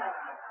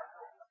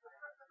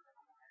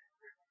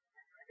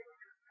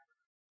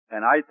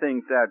 And I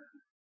think that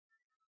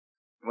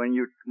when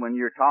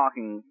you're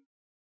talking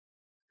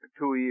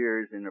 2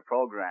 years in the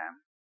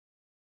program,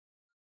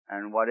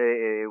 and what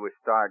AA would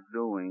start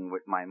doing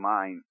with my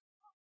mind,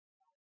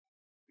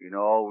 we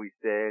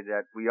say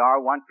that we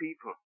are one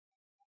people.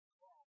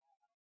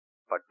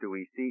 But do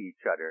we see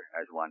each other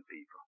as one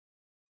people?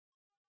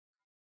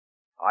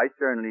 I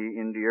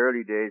certainly, in the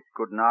early days,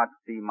 could not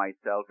see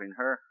myself in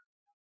her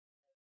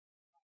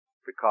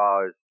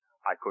because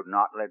I could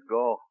not let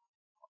go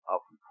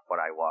of what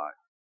I was.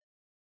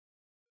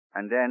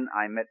 And then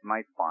I met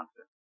my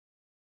sponsor.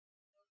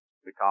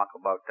 We talk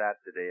about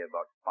that today,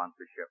 about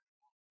sponsorship.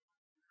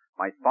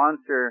 My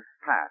sponsor,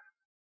 Pat.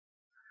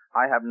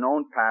 I have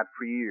known Pat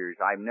for years.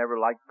 I've never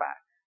liked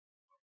Pat.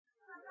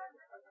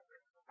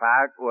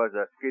 Pat was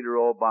a Skid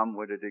Row bum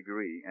with a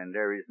degree, and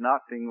there is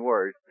nothing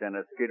worse than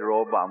a Skid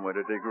Row bum with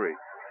a degree.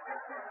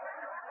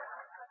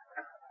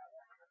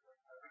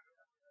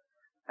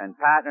 And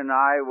Pat and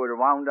I would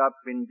wound up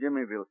in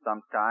Jimmyville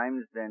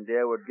sometimes, and they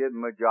would give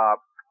him a job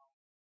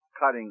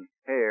cutting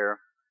hair,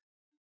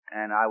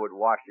 and I would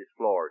wash his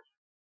floors.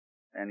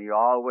 And he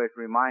always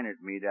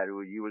reminded me that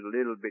he was a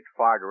little bit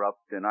farther up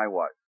than I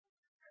was.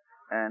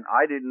 And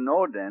I didn't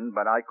know then,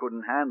 but I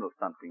couldn't handle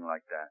something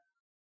like that.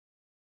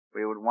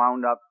 we would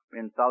wound up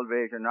in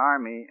Salvation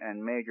Army,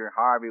 and Major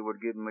Harvey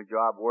would give him a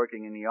job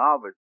working in the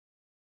office,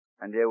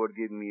 and they would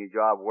give me a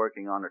job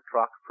working on a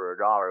truck for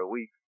 $1 a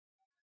week.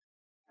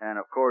 And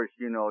of course,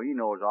 he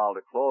knows all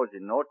the clothes.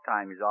 In no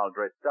time, he's all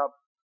dressed up.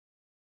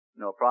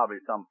 Probably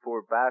some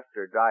poor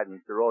bastard died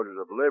in cirrhosis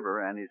of liver,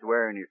 and he's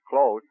wearing his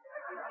clothes,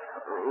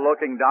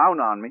 looking down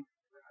on me.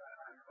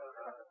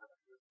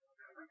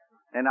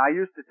 And I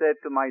used to say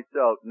to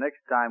myself,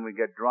 next time we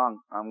get drunk,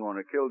 I'm going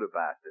to kill the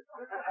bastard.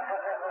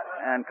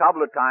 And a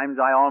couple of times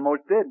I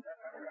almost did.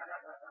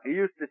 He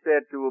used to say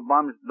to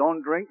bums,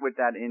 don't drink with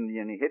that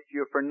Indian. He hits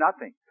you for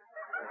nothing.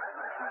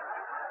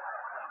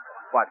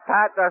 But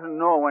Pat doesn't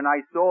know when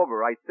I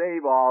sober, I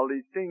save all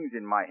these things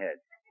in my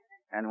head.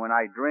 And when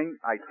I drink,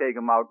 I take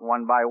them out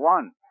one by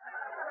one.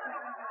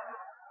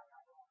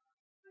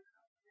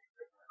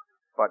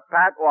 But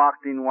Pat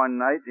walked in one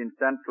night in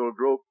Central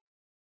Group.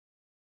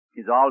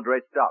 He's all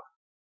dressed up.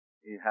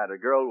 He had a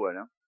girl with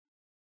him.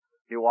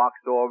 He walks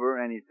over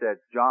and he says,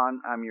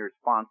 John, I'm your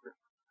sponsor.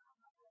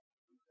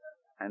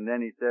 And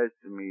then he says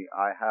to me,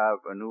 I have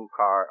a new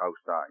car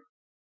outside.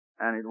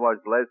 And it was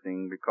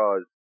blessing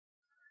because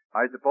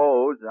I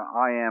suppose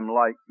I am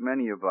like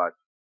many of us.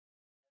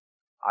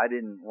 I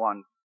didn't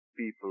want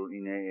people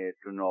in AA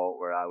to know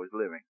where I was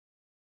living.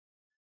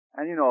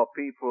 And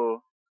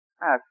people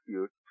ask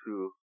you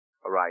to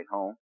a ride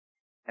home,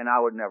 and I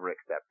would never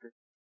accept it.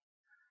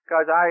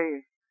 Because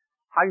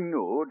I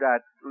knew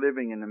that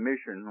living in a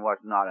mission was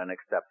not an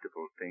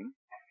acceptable thing.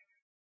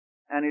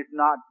 And it's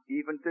not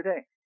even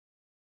today.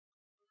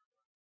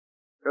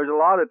 There's a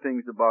lot of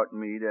things about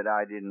me that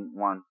I didn't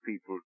want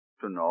people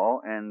to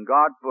know, and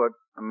God put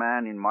a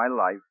man in my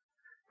life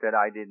that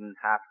I didn't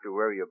have to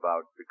worry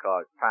about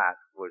because Pat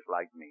was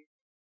like me.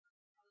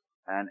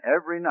 And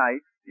every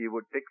night he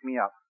would pick me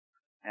up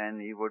and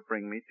he would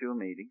bring me to a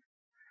meeting,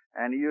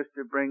 and he used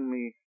to bring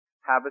me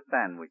have a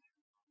sandwich.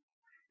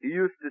 He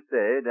used to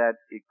say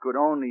that he could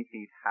only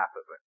eat half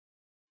of it.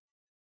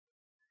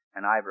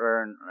 And I've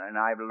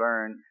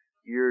learned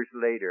years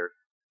later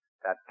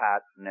that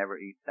Pat never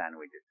eats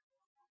sandwiches.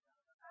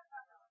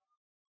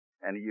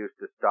 And he used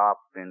to stop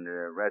in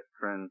the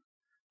restaurant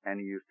and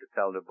he used to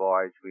tell the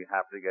boys, we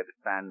have to get a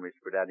sandwich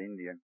for that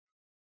Indian.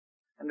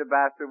 And the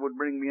bastard would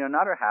bring me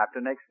another half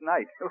the next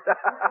night.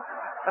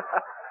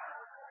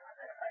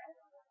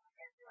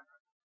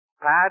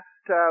 Pat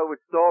was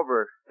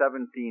sober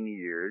 17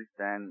 years,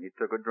 and he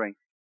took a drink.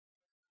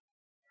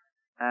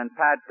 And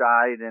Pat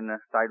died in a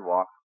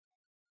sidewalk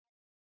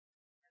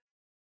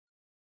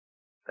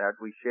that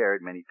we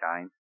shared many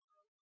times.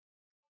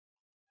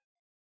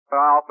 But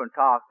I often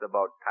talked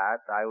about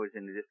Pat. I was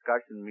in a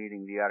discussion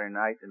meeting the other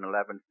night in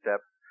 11th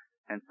Step,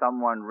 and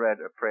someone read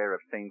a prayer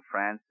of St.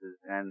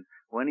 Francis, and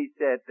when he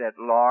said that,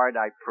 Lord,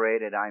 I pray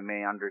that I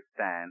may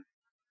understand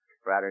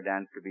rather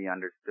than to be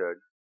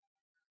understood,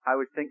 I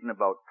was thinking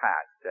about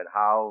Pat, that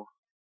how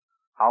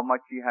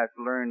much he has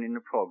learned in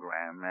the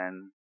program,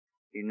 and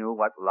he knew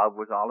what love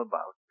was all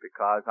about,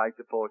 because I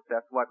suppose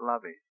that's what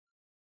love is.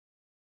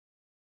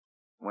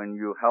 When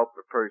you help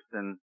a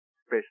person,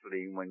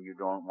 especially when you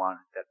don't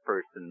want that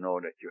person to know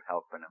that you're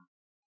helping them.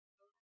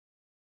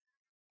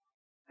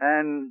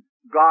 And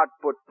God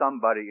put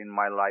somebody in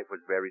my life was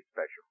very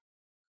special.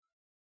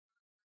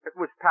 It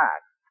was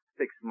Pat,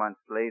 6 months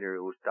later,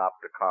 who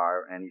stopped the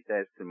car, and he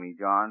says to me,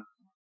 John,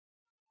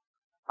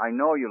 I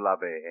know you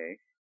love AA,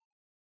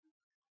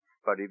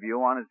 but if you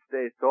want to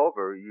stay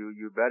sober,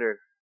 you better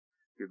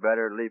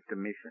leave the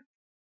mission.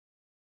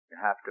 You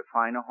have to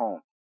find a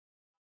home.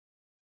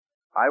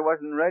 I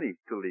wasn't ready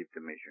to leave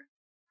the mission.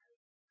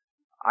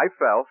 I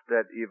felt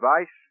that if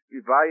I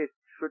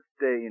should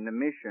stay in the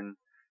mission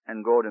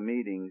and go to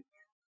meetings,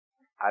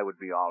 I would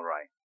be all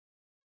right.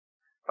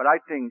 But I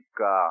think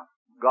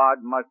God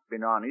must have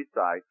been on his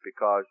side,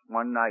 because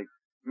one night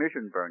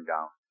mission burned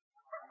down.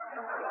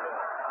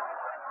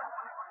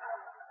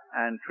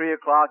 And 3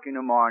 o'clock in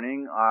the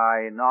morning,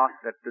 I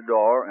knocked at the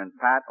door, and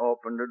Pat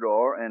opened the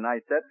door, and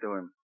I said to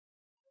him,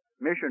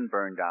 mission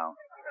burned down.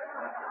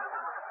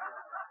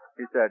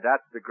 He said,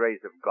 that's the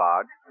grace of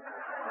God.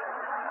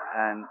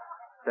 And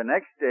the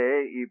next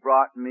day, he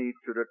brought me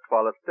to the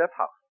 12th Step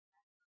house.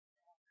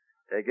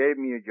 They gave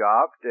me a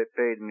job. They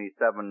paid me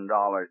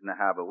 $7.50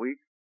 a week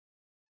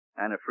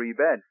and a free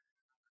bed.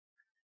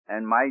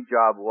 And my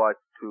job was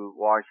to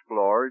wash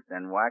floors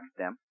and wax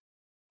them,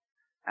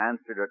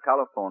 answer the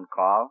telephone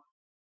call,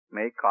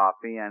 make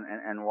coffee,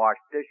 and wash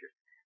dishes.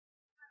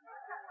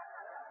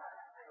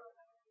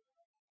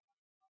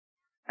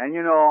 And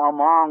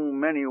among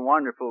many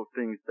wonderful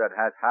things that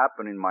has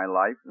happened in my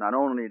life, not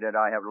only that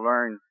I have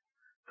learned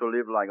to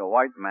live like a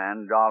white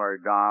man,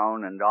 $1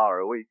 down and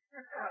 $1 a week,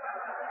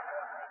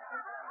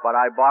 but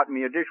I bought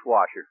me a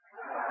dishwasher.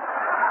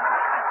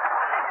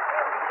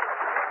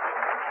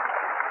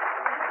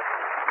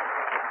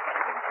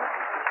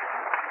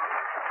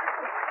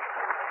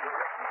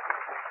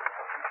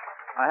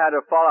 I had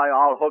a faucet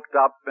all hooked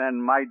up,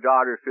 and my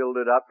daughter filled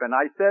it up, and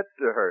I said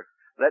to her,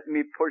 let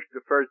me push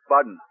the first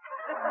button.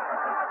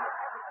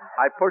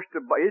 I pushed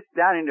the button. He's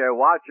standing there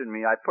watching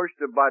me. I pushed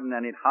the button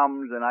and it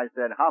hums, and I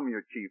said, "Hum,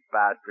 you cheap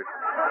bastard."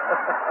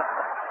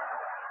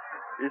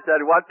 He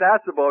said, "What's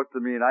that supposed to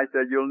mean?" I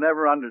said, "You'll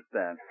never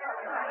understand."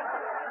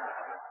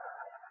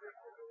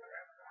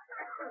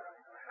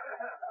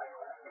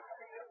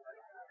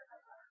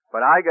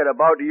 But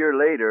about a year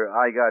later,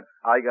 I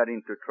got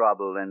into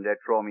trouble and they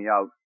throw me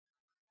out.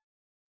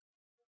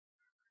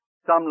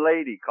 Some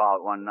lady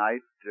called one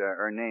night.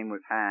 Her name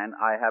was Han.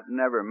 I have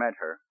never met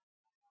her.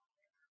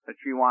 But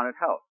she wanted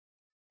help.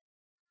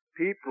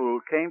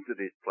 People came to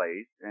this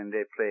place and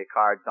they play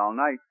cards all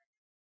night.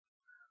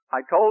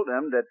 I told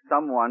them that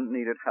someone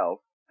needed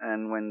help,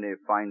 and when they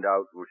find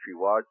out who she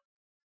was,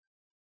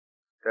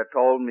 they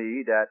told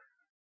me that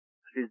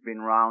she's been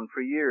around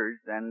for years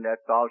and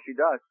that's all she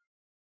does,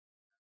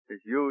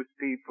 is use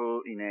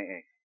people in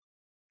AA.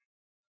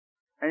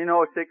 And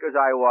sick as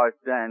I was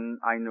then,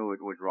 I knew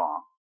it was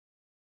wrong.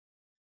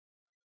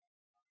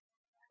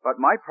 But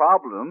my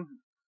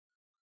problem,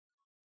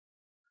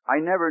 I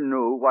never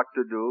knew what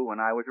to do when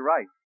I was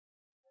right.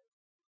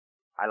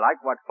 I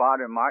like what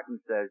Father Martin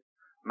says,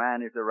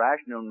 man is a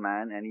rational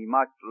man and he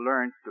must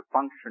learn to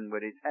function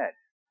with his head.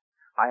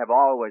 I have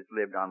always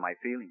lived on my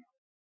feelings.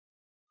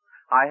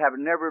 I have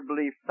never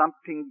believed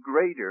something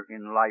greater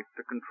in life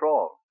to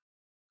control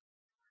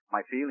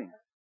my feelings.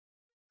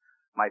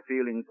 My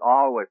feelings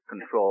always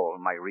control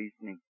my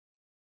reasoning.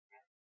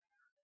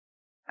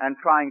 And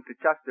trying to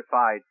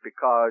justify it,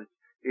 because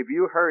if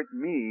you hurt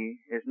me,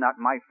 it's not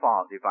my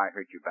fault if I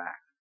hurt you back.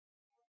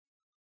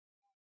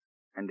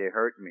 And they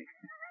hurt me.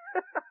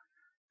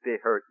 They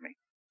hurt me.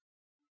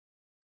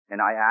 And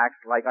I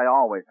act like I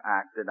always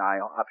acted. I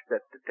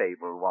upset the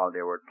table while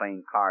they were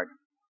playing cards.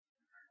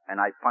 And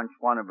I punched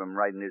one of them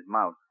right in his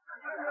mouth.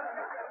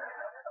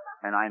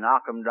 And I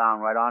knocked him down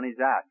right on his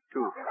ass,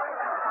 too.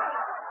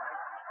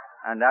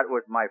 And that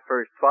was my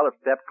first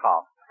 12-step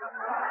call.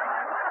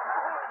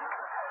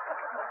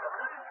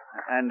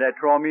 And they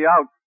throw me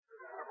out.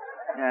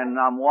 And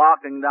I'm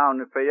walking down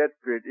the Fayette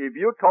Street. If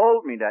you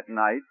told me that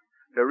night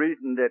the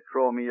reason they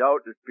throw me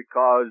out is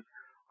because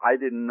I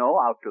didn't know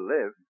how to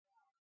live,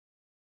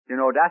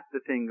 that's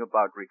the thing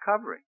about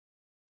recovery.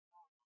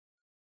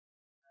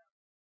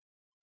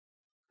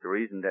 The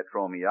reason they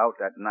throw me out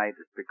that night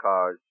is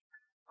because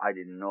I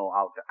didn't know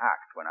how to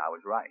act when I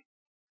was right.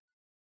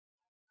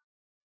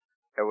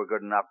 They were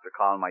good enough to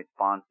call my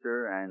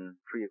sponsor, and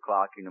 3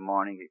 o'clock in the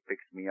morning he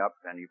picked me up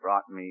and he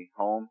brought me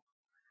home.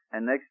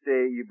 And next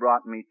day he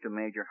brought me to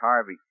Major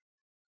Harvey.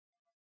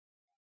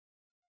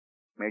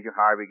 Major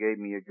Harvey gave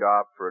me a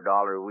job for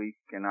 $1 a week,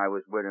 and I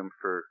was with him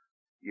for a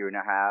year and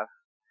a half.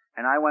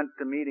 And I went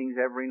to meetings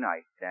every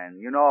night.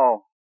 And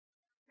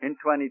in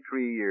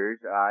 23 years,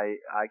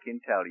 I can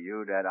tell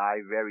you that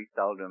I very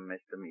seldom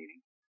missed a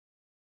meeting.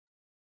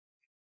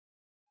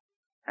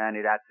 And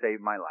it had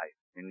saved my life.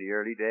 In the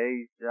early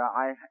days,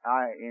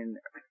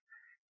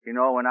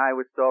 when I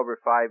was sober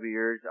 5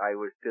 years, I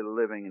was still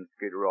living in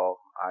Skid Row.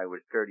 I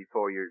was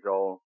 34 years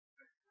old,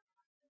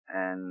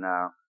 and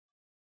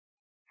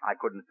I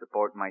couldn't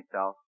support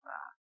myself.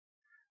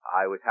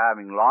 I was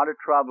having a lot of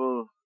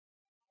trouble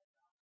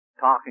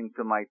talking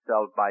to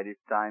myself by this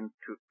time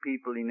to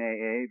people in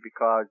AA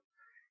because,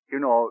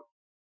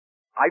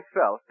 I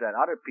felt that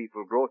other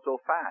people grow so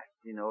fast.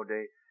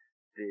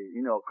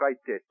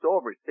 Christ, they're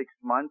sober 6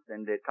 months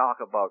and they talk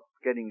about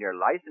getting their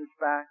license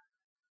back.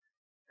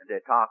 They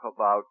talk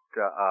about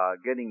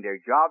getting their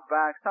job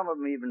back. Some of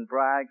them even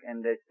brag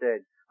and they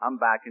said, "I'm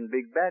back in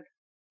big bed."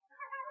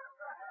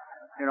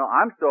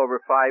 I'm sober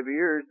 5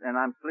 years and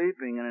I'm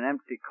sleeping in an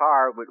empty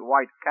car with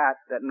white cats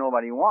that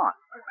nobody wants.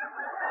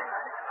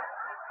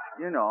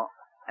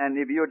 And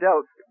if you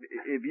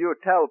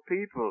tell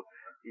people,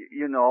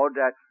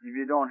 that if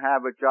you don't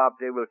have a job,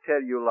 they will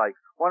tell you like,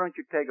 "Why don't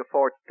you take a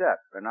 4th step?"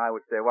 And I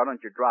would say, "Why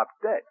don't you drop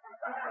dead?"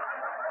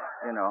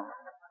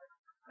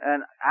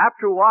 And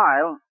after a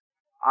while,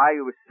 I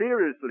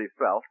seriously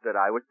felt that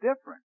I was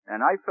different.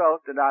 And I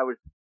felt that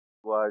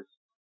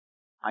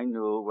I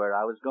knew where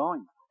I was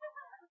going.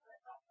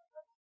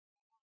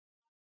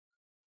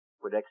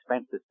 With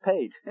expenses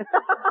paid.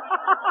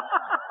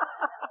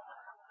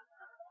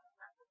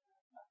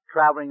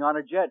 Traveling on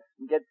a jet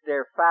and get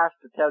there fast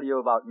to tell you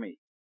about me.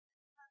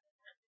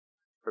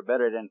 For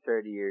better than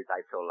 30 years,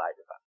 I so lied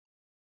about it.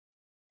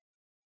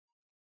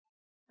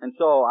 And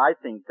so I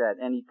think that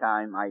any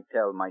time I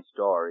tell my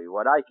story,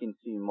 what I can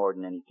see more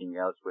than anything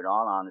else, with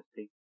all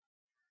honesty,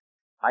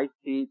 I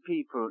see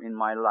people in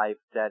my life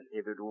that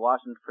if it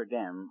wasn't for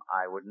them,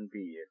 I wouldn't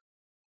be here.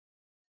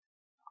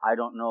 I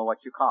don't know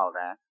what you call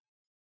that.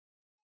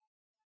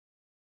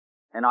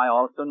 And I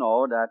also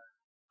know that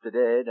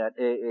today that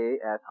AA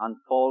has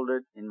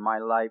unfolded in my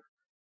life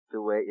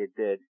the way it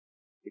did.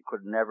 It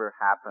could never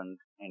happen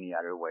any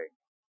other way.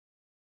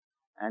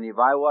 And if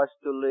I was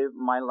to live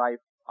my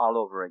life all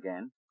over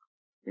again,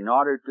 in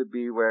order to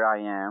be where I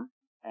am,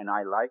 and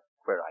I like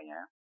where I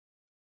am,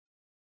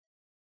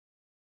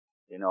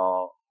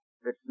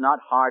 it's not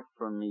hard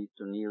for me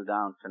to kneel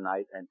down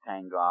tonight and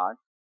thank God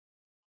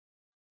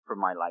for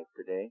my life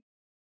today.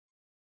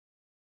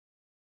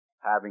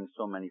 having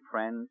so many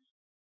friends,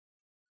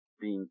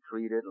 being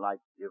treated like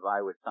if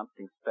I was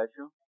something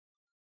special,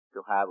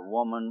 to have a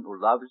woman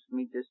who loves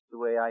me just the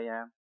way I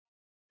am,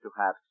 to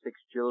have 6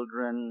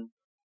 children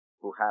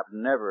who have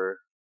never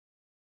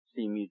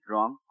seen me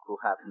drunk, who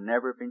have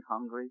never been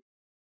hungry,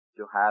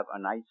 to have a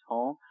nice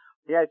home.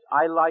 Yes,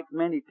 I like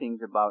many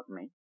things about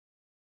me.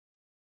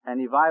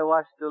 And if I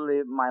was to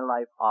live my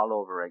life all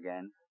over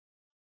again,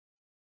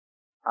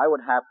 I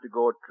would have to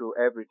go through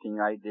everything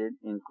I did,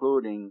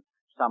 including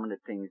some of the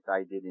things I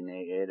did in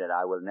AA that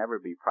I will never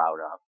be proud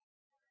of.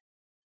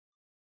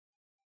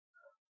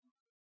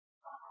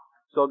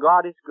 So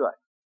God is good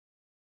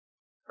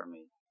for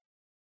me.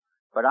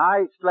 But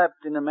I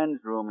slept in the men's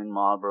room in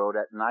Marlborough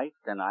that night,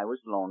 and I was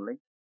lonely,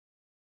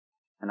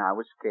 and I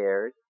was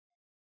scared.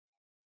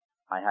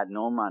 I had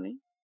no money.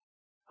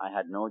 I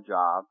had no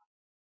job.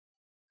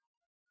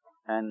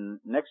 And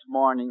next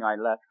morning I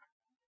left.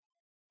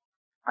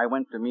 I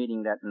went to a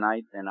meeting that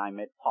night, and I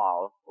met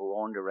Paul, who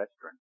owned a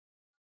restaurant.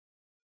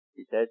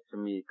 He says to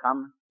me,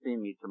 "Come see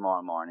me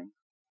tomorrow morning."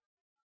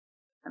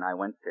 And I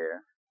went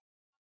there.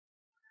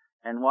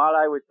 And while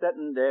I was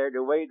sitting there,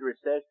 the waiter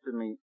says to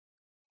me,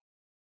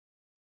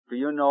 "Do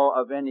you know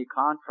of any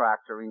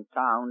contractor in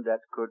town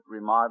that could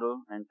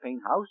remodel and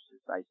paint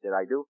houses?" I said,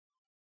 "I do."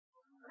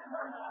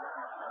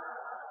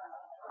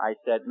 I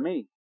said,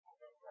 "Me."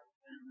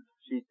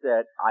 She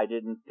said, "I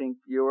didn't think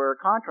you were a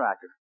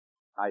contractor."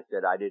 I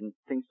said, "I didn't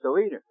think so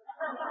either."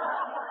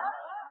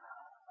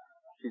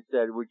 She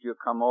said, "Would you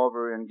come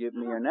over and give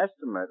me an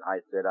estimate?"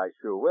 I said, "I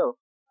sure will."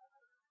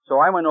 So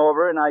I went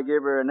over and I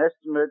gave her an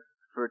estimate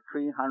for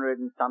 $300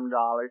 and some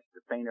to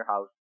paint her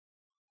house.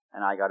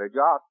 And I got a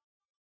job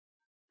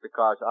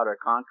because other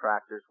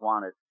contractors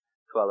wanted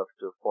 $1,200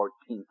 to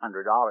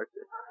 $1,400.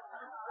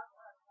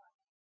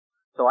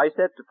 So I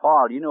said to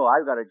Paul, "You know,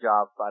 I've got a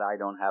job, but I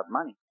don't have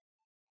money."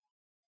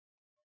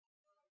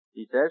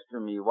 He says to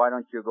me, "Why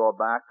don't you go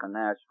back and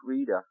ask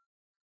Rita?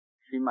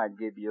 She might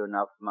give you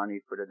enough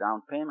money for the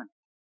down payment."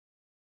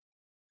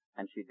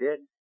 And she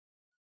did.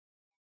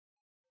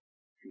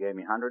 She gave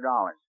me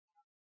 $100.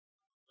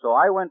 So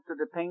I went to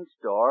the paint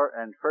store,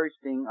 and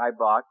first thing I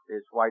bought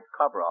is white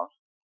coveralls.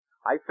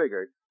 I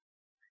figured,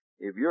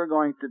 if you're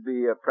going to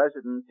be a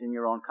president in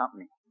your own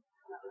company,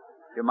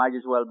 you might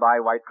as well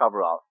buy white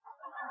coveralls.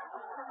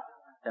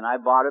 Then I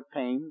bought a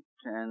paint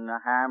and a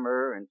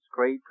hammer and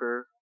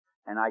scraper,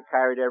 and I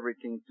carried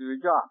everything to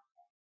the job.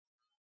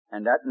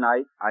 And that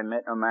night, I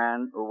met a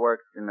man who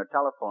worked in a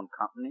telephone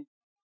company,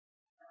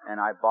 and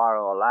I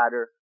borrowed a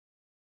ladder,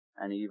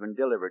 and he even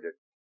delivered it.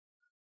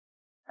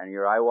 And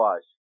here I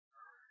was.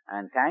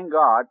 And thank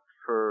God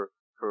for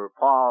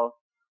Paul,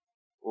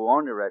 who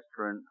owned the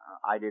restaurant,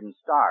 I didn't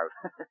starve.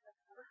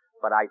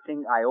 But I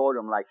think I owed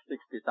him like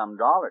 $60-some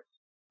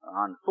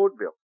on food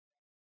bill.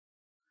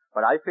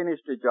 But I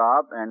finished the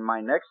job, and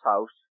my next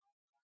house,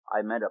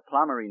 I met a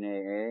plumber in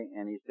AA,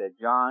 and he said,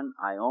 "John,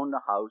 I own the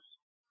house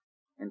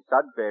in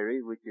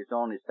Sudbury, which is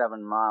only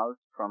 7 miles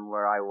from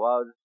where I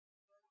was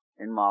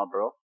in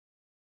Marlborough."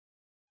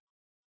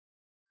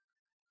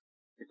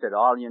 He said,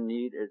 "All you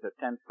need is a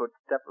 10-foot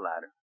step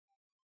ladder."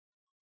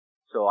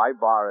 So I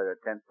borrowed a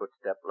 10-foot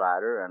step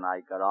ladder, and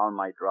I got all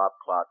my drop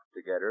cloths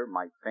together,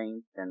 my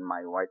paint and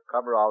my white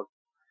coveralls,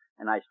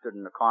 and I stood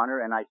in the corner,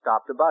 and I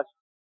stopped the bus.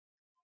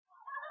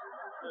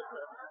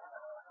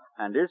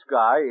 And this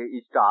guy,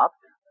 he stopped,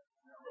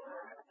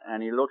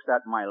 and he looks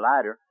at my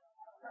ladder.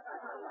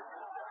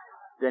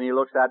 Then he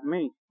looks at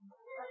me.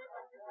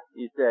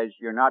 He says,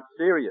 "You're not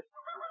serious."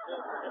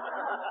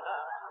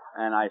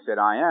 And I said,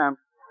 "I am.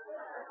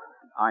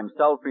 I'm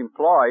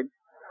self-employed,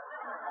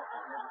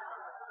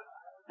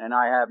 and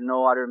I have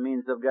no other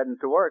means of getting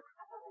to work."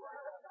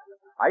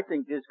 I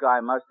think this guy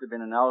must have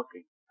been an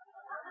Elkie.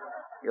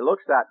 He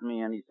looks at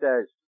me and he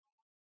says,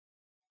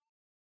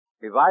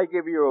 "If I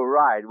give you a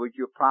ride, would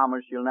you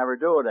promise you'll never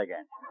do it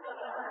again?"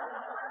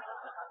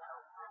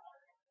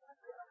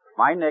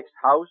 My next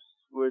house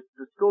was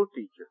the school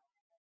teacher.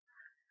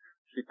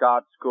 She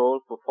taught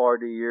school for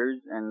 40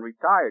 years and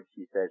retired,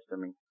 she says to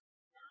me.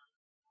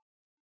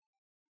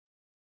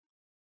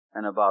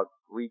 And about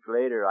a week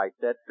later, I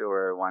said to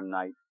her one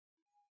night,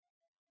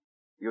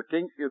 "You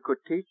think you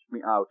could teach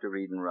me how to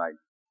read and write?"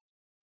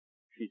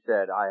 She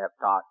said, "I have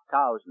taught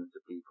thousands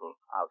of people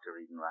how to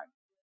read and write."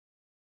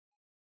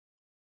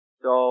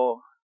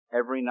 So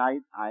every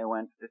night I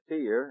went to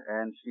see her,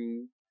 and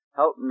she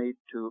helped me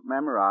to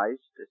memorize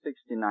the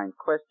 69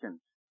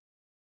 questions.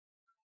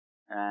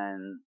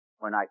 And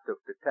when I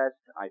took the test,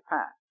 I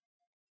passed.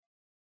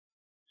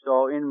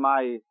 So in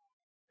my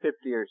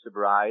 50-year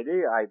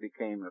sobriety, I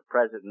became a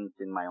president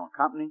in my own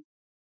company,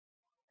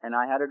 and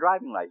I had a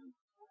driving license.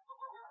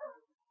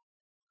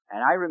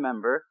 And I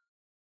remember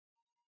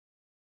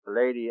the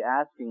lady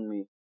asking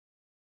me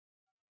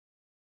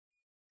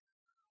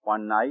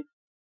one night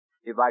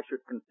if I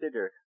should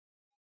consider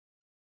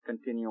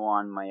continue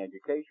on my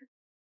education.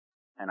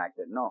 And I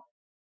said no.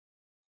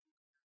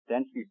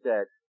 Then she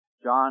said,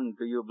 "John,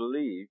 do you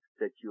believe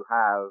that you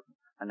have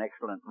an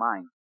excellent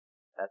mind?"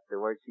 That's the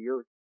word she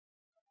used.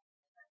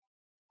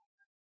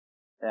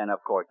 And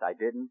of course I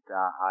didn't.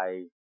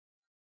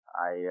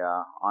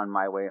 On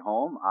my way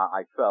home,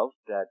 I felt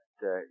that,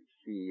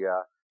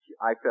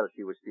 I felt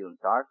she was feeling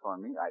sorry for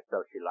me. I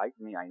felt she liked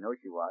me. I know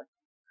she was.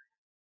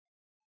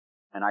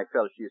 And I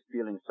felt she was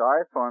feeling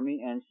sorry for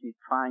me and she's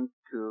trying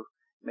to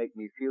make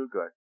me feel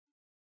good.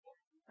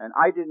 And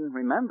I didn't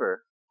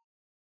remember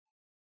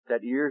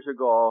that years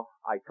ago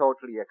I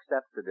totally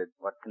accepted it,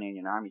 what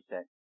Canadian Army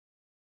said,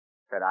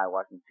 that I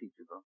wasn't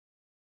teachable,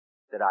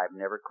 that I've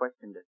never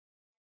questioned it.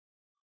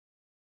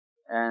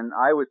 And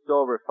I was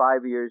sober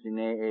 5 years in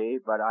AA,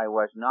 but I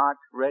was not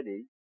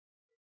ready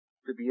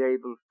to be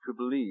able to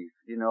believe.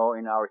 You know,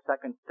 in our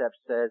second step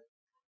says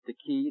the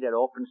key that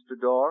opens the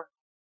door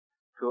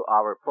to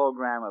our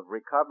program of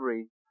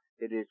recovery,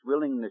 it is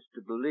willingness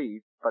to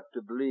believe, but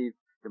to believe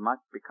you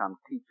must become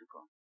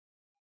teachable.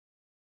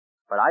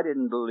 But I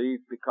didn't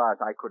believe because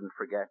I couldn't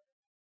forget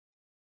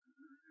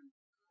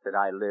that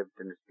I lived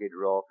in the Skid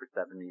Row for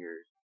 7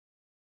 years.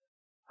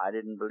 I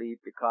didn't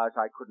believe because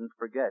I couldn't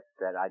forget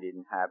that I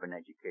didn't have an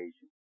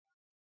education.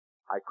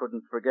 I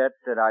couldn't forget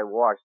that I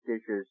washed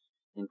dishes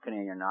in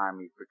Canadian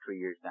Army for 3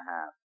 years and a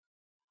half.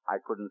 I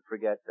couldn't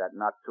forget that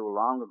not too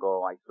long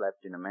ago I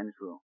slept in a men's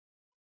room.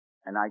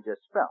 And I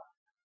just felt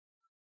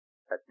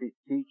that this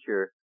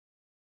teacher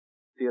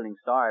feeling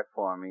sorry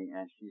for me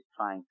and she's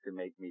trying to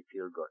make me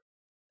feel good.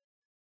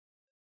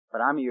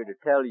 But I'm here to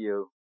tell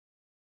you,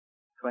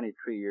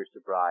 23 years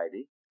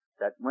sobriety,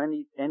 that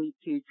when any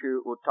teacher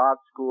who taught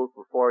school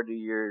for 40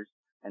 years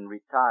and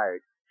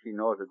retired, she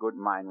knows a good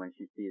mind when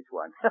she sees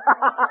one.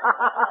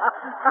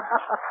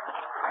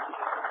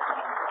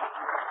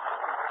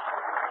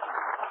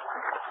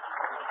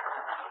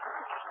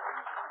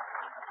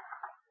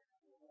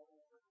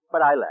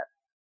 But I left.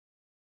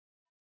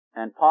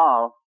 And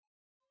Paul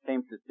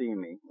came to see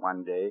me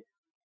one day.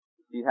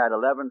 He had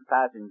 11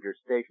 passenger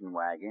station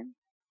wagon.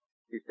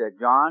 He said,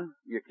 John,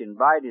 you can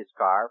buy this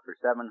car for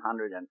 $750.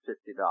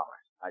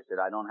 I said,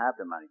 I don't have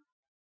the money.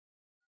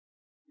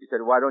 He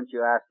said, why don't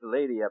you ask the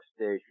lady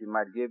upstairs? She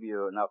might give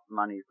you enough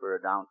money for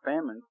a down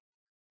payment.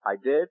 I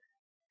did.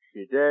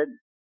 She did.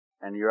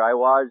 And here I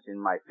was in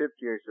my 5th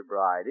year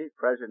sobriety,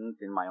 president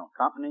in my own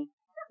company.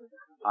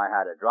 I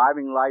had a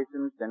driving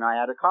license and I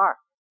had a car.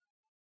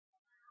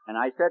 And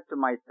I said to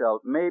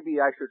myself,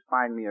 maybe I should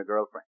find me a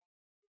girlfriend.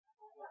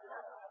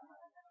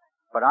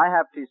 But I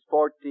have these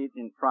 4 teeth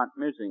in front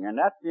missing, and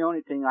that's the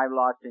only thing I've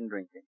lost in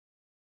drinking.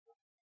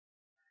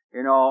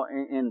 You know,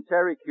 in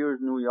Syracuse,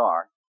 New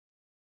York,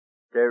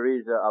 there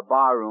is a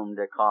bar room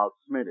they call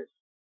Smitty's.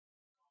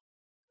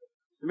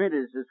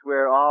 Smitty's is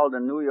where all the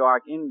New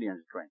York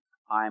Indians drink.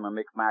 I'm a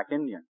Mi'kmaq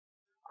Indian.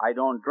 I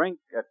don't drink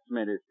at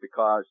Smitty's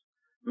because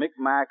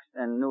Mi'kmaqs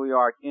and New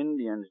York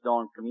Indians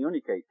don't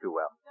communicate too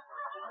well.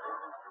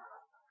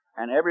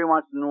 And every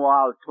once in a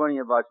while, 20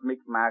 of us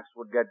Mi'kmaqs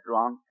would get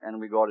drunk and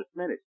we go to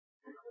Smitty's.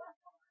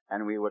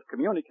 And we would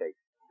communicate.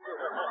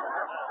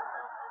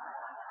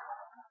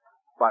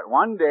 But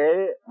one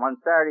day, one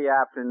Saturday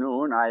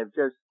afternoon, I have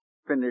just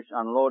finished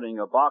unloading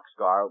a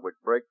boxcar with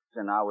bricks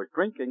and I was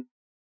drinking.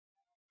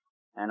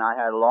 And I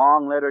had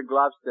long leather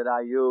gloves that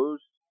I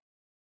used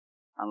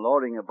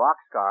unloading a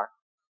boxcar.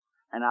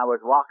 And I was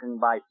walking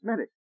by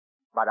Smitty's.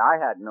 But I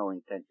had no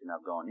intention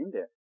of going in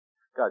there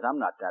because I'm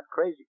not that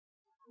crazy.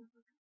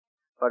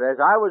 But as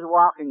I was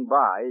walking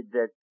by,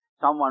 that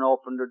someone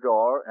opened the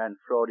door and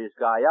threw this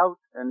guy out,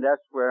 and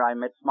that's where I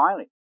met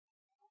Smiley.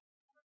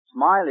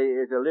 Smiley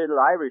is a little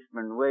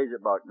Irishman, weighs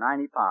about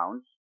 90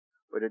 pounds,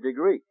 with a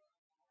degree.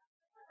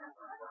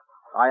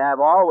 I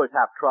have always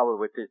had trouble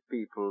with these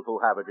people who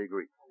have a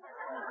degree.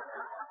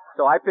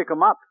 So I pick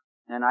him up,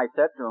 and I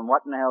said to him,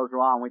 what in the hell's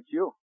wrong with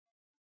you?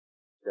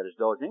 He said, it's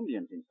those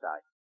Indians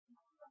inside.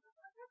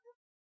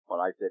 Well,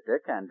 I said, they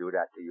can't do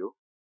that to you.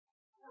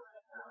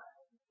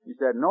 He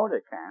said, no,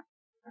 they can't.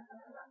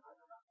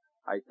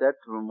 I said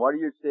to him, what do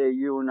you say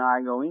you and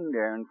I go in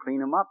there and clean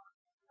them up?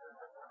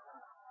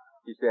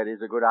 He said,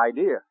 it's a good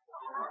idea.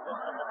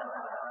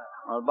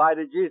 Well, by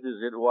the Jesus,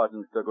 it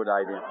wasn't a good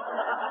idea.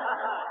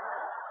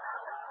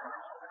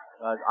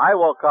 I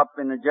woke up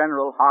in the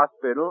general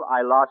hospital,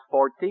 I lost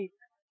 4 teeth.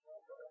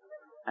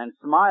 And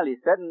Smiley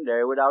sitting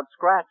there without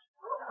scratch.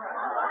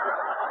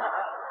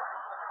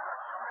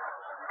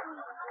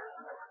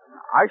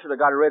 I should have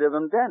got rid of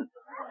him then.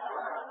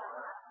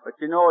 But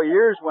you know,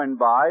 years went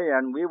by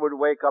and we would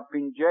wake up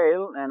in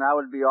jail and I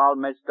would be all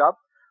messed up.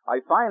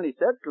 I finally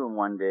said to him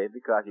one day,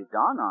 because he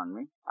dawned on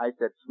me, I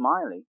said,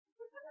 Smiley,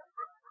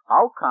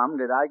 how come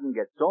that I can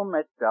get so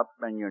messed up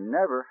and you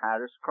never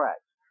had a scratch?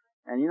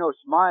 And you know,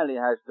 Smiley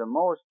has the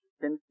most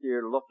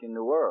sincere look in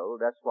the world.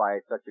 That's why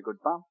it's such a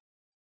good bump.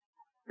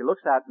 He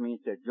looks at me and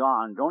said,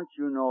 John, don't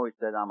you know, he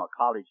said, I'm a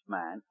college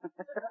man.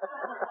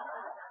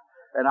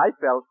 And I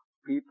felt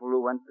people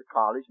who went to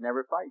college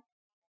never fight.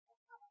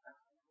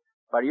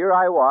 But here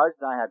I was,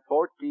 I had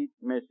 4 teeth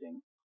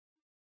missing,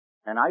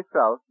 and I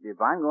felt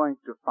if I'm going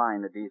to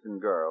find a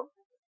decent girl,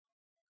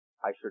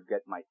 I should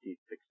get my teeth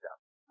fixed up.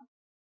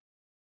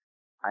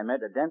 I met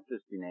a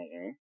dentist in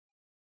AA.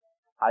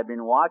 I've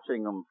been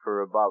watching him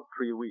for about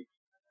 3 weeks.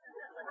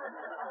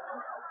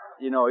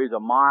 he's a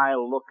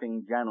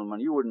mild-looking gentleman.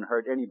 He wouldn't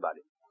hurt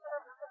anybody.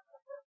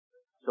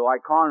 So I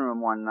cornered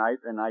him one night,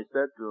 and I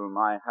said to him,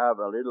 I have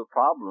a little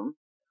problem.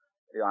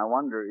 I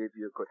wonder if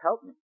you could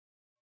help me.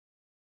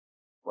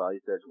 Well, he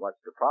says,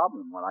 what's the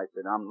problem? Well, I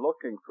said, I'm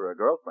looking for a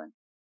girlfriend.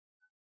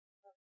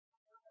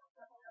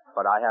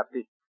 But I have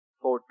these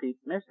 4 teeth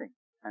missing,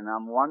 and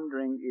I'm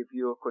wondering if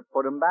you could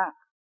put them back.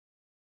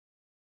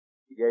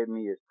 He gave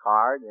me his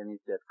card, and he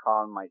said,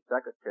 call my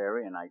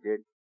secretary, and I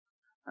did.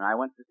 And I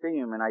went to see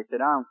him, and I said,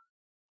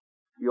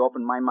 he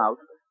opened my mouth.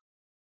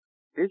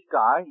 This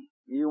guy,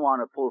 he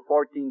wanted to pull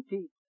 14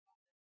 teeth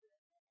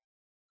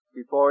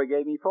before he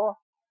gave me 4.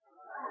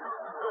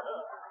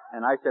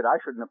 And I said, I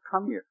shouldn't have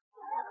come here.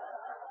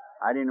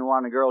 I didn't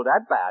want a girl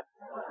that bad.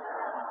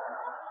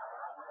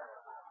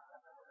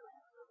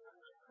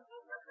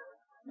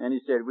 And he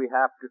said, we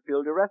have to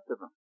fill the rest of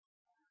them.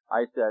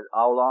 I said,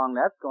 how long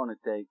that's going to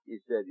take? He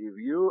said, if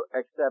you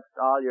accept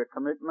all your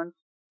commitments,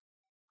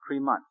 3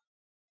 months.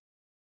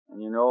 And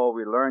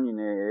we learn in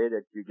AA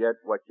that you get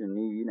what you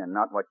need and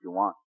not what you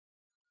want.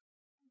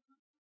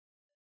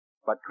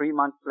 But 3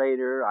 months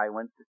later, I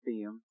went to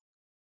see him,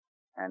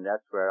 and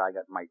that's where I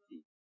got my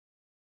teeth.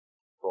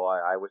 Boy,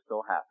 I was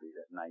so happy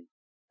that night,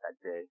 that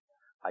day.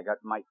 I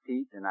got my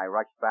teeth, and I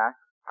rushed back.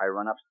 I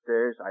run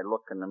upstairs, I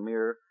look in the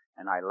mirror,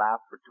 and I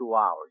laughed for 2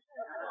 hours.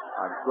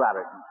 I was glad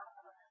at him.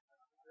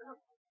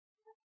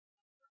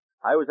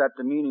 I was at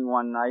the meeting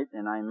one night,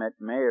 and I met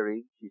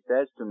Mary. She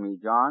says to me,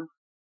 John,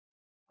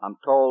 I'm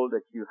told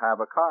that you have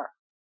a car.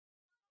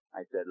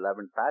 I said,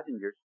 11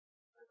 passengers.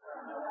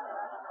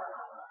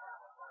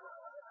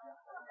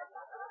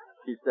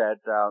 She said,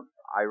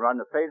 I run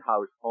a Faith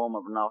House home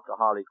of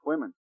alcoholic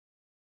women.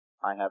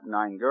 I have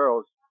 9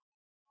 girls,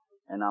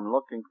 and I'm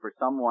looking for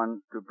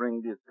someone to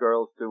bring these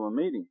girls to a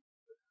meeting.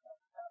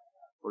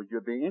 Would you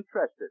be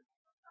interested?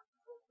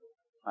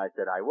 I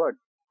said, I would.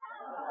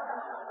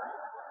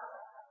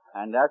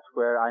 And that's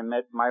where I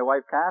met my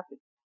wife, Kathy.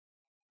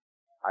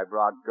 I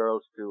brought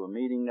girls to a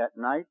meeting that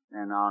night,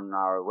 and on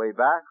our way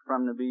back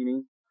from the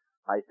meeting,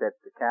 I said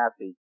to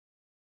Kathy,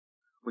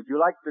 would you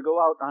like to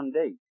go out on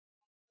dates?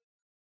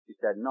 She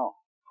said, no.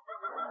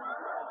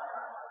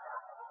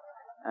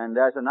 And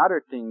there's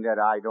another thing that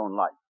I don't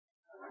like.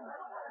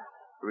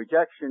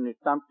 Rejection is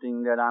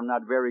something that I'm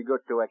not very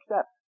good to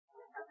accept.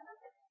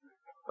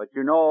 But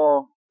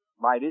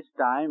by this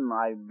time,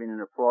 I've been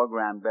in a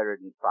program better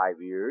than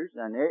 5 years,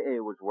 and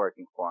AA was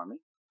working for me.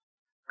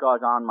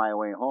 Because on my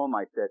way home,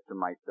 I said to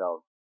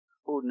myself,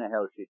 who in the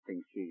hell she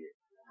thinks she is?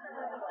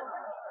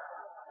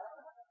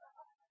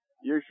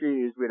 Here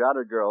she is with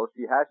other girls.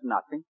 She has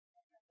nothing.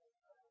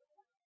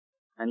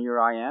 And here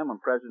I am. I'm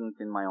president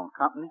in my own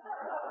company.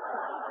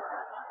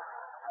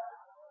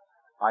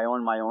 I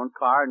own my own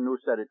car, new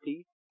set of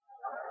teeth.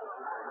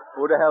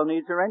 Who the hell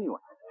needs her anyway?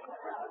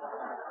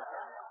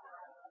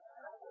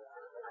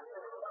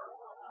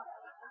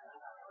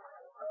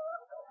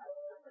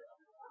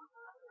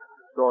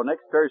 So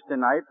next Thursday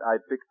night, I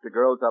picked the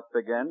girls up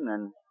again,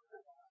 and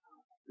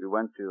we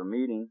went to a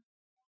meeting.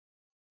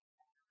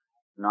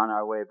 And on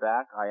our way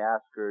back, I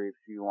asked her if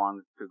she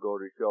wanted to go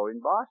to a show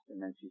in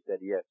Boston, and she said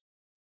yes.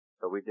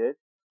 So we did.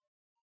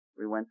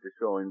 We went to a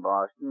show in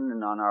Boston,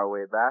 and on our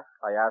way back,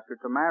 I asked her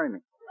to marry me.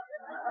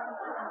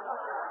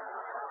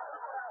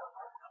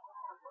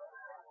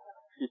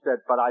 She said,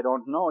 but I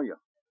don't know you.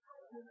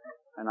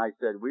 And I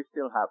said, we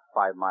still have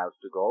 5 miles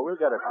to go. We'll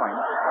get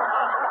acquainted.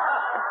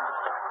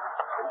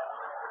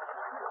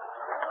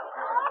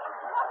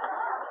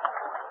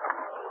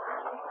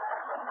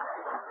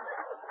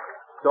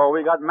 So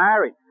we got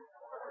married.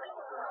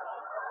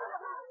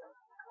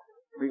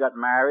 We got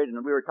married,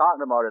 and we were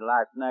talking about it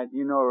last night.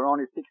 There were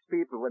only 6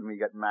 people when we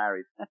got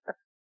married.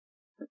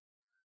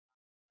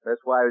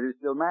 That's why we're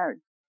still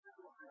married.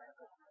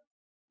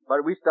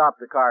 But we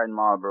stopped the car in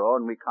Marlboro,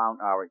 and we count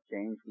our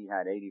change. We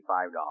had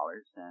 $85,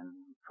 and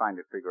trying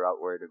to figure out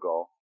where to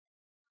go.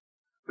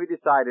 We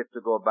decided to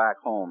go back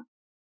home.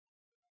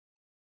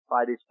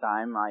 By this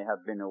time, I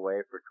have been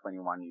away for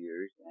 21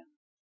 years, and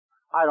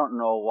I don't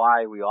know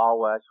why we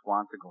always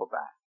want to go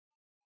back.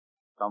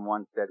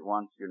 Someone said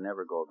once, you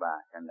never go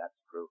back, and that's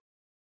true.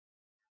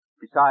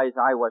 Besides,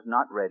 I was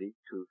not ready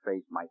to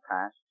face my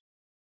past.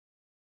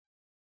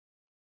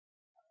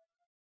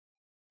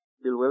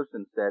 Bill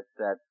Wilson said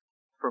that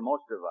for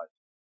most of us,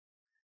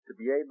 to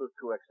be able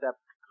to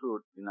accept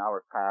truth in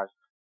our past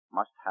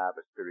must have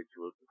a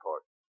spiritual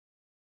support.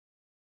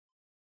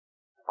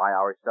 By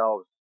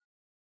ourselves,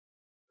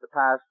 the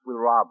past will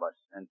rob us,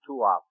 and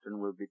too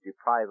often will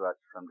deprive us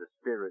from the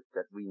spirit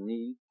that we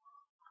need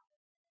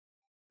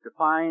to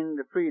find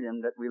the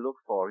freedom that we look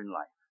for in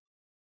life.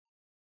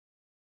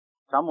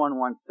 Someone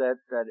once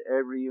said that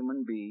every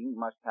human being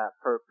must have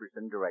purpose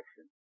and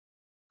direction.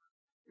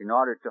 In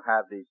order to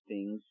have these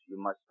things,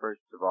 you must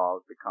first of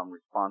all become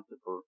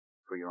responsible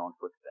for your own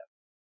footsteps.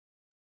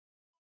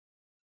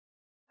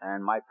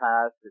 And my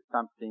past is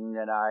something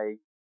that I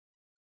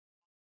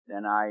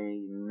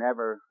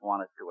never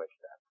wanted to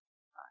accept.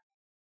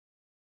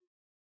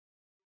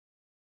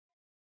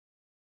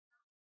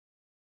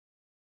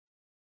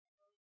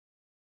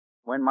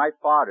 When my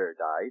father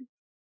died,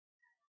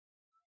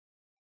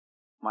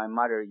 my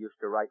mother used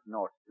to write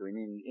notes to an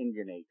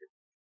Indian agent,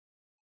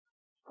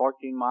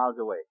 14 miles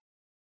away.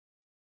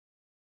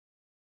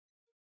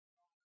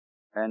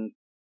 And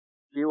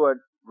she would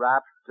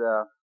wrap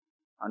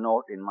a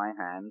note in my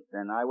hands,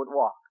 and I would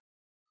walk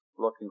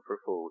looking for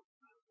food.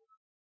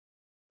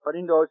 But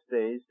in those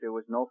days, there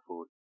was no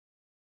food.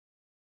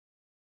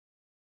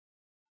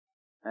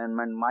 And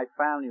when my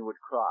family would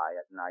cry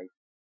at night,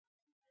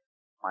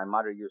 my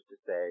mother used to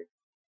say,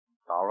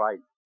 "It's all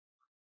right.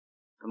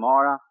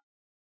 Tomorrow,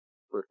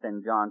 we'll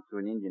send John to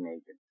an Indian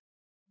agent."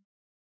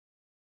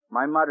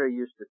 My mother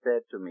used to say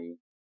to me,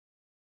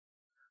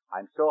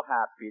 "I'm so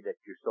happy that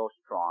you're so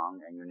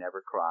strong and you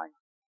never cry."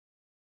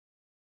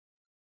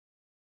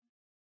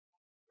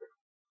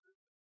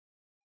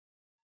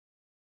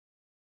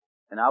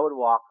 And I would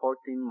walk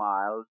 14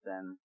 miles,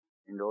 and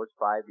in those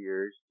 5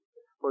 years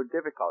were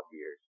difficult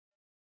years.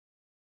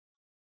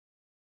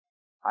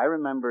 I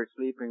remember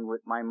sleeping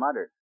with my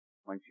mother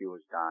when she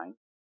was dying,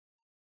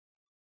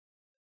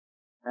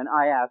 and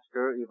I asked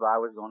her if I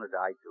was going to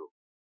die too.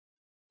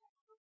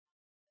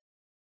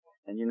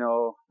 And you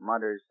know,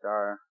 mothers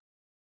are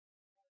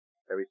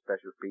very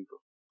special people.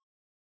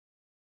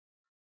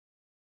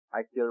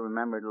 I still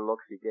remember the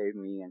look she gave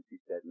me, and she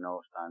said,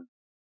 "No, son,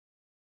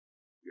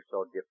 you're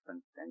so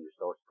different and you're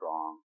so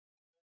strong."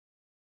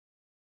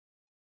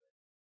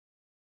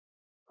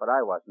 But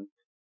I wasn't.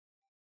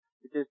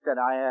 It's just that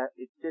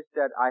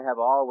I have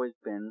always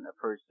been a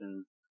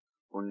person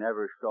who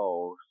never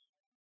tell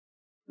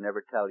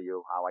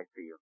you how I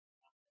feel.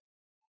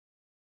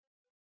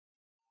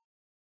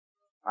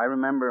 I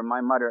remember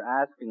my mother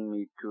asking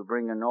me to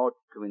bring a note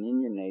to an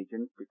Indian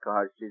agent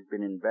because she's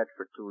been in bed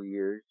for 2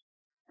 years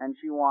and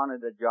she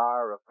wanted a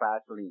jar of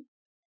Vaseline.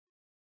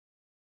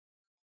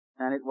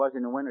 And it was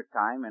in the winter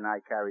time, and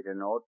I carried a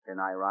note, and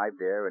I arrived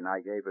there and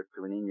I gave it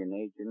to an Indian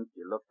agent.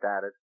 He looked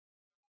at it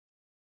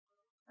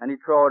and he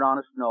threw it on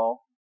the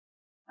snow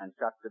and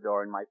shut the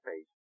door in my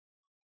face.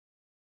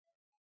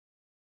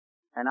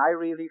 And I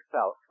really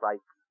felt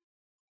like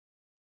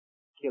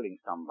killing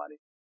somebody.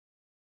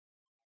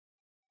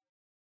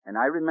 And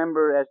I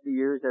remember as the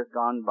years have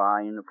gone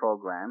by in the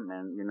program,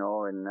 and in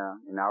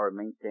our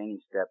maintaining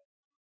steps,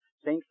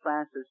 St.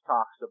 Francis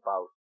talks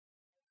about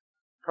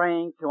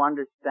praying to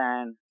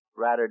understand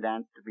rather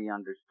than to be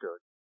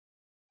understood.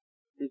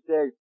 He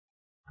says,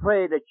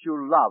 pray that you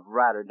love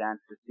rather than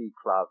to seek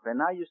love.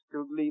 And I used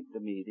to leave the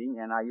meeting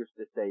and I used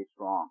to say it's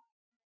wrong.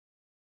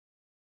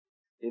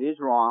 It is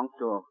wrong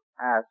to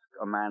ask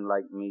a man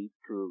like me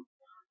to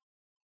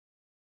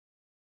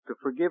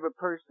forgive a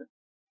person.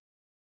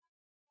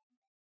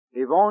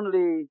 If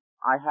only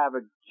I have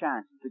a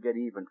chance to get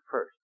even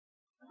first.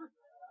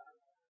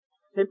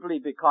 Simply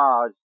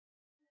because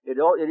it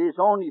is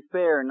only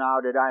fair now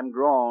that I'm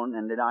grown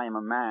and that I am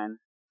a man,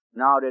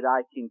 now that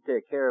I can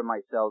take care of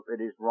myself,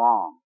 it is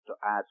wrong to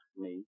ask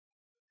me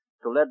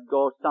to let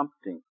go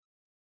something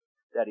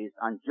that is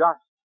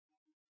unjust.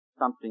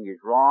 Something is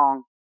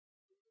wrong.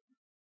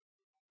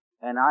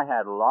 And I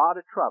had a lot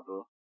of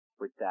trouble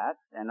with that.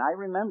 And I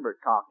remember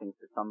talking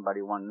to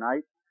somebody one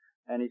night,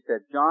 and he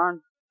said,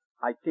 "John,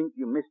 I think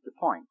you missed the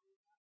point."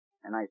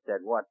 And I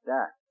said, "What's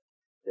that?"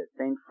 That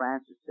St.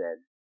 Francis said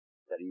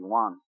that he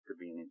wants to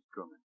be an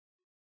instrument.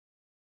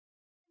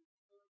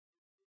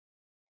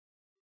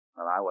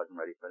 Well, I wasn't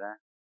ready for that.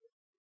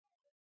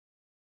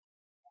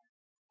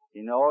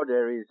 You know,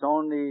 there is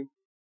only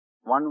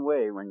one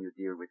way when you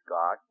deal with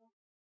God,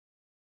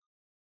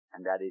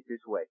 and that is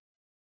His way.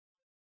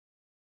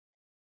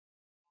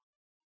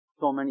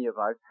 So many of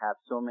us have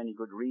so many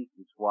good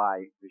reasons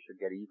why we should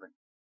get even.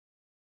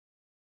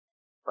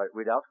 But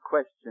without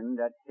question,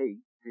 that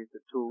hate is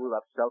a tool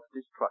of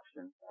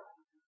self-destruction,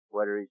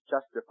 whether it's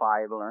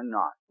justifiable or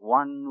not.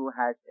 One who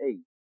has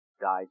hate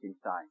dies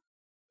inside.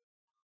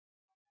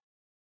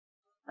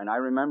 And I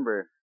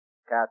remember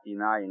Kathy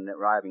and I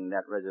arriving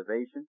at that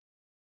reservation,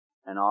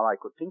 and all I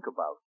could think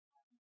about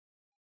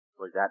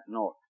was that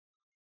note.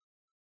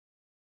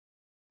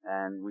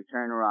 And we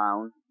turned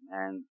around,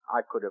 and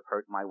I could have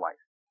hurt my wife.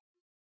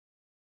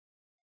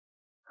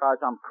 Because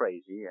I'm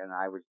crazy, and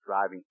I was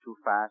driving too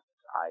fast.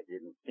 I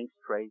didn't think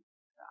straight.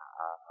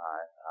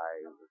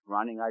 I was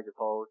running, I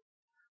suppose.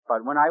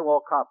 But when I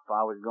woke up,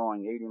 I was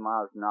going 80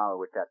 miles an hour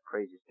with that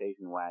crazy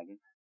station wagon.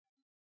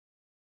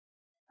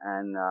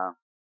 And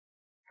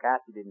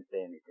Kathy didn't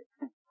say anything.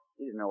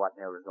 She didn't know what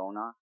the hell was going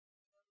on.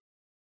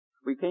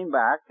 We came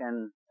back,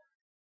 and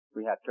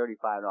we had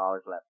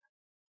 $35 left.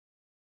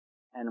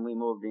 And we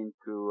moved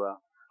into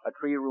a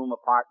 3-room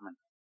apartment.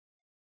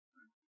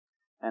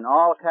 And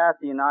all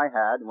Kathy and I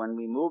had when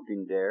we moved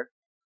in there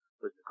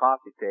was the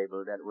coffee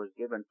table that was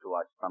given to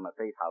us from a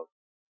faith house.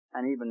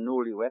 And even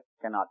newlyweds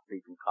cannot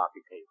sleep in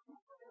coffee tables.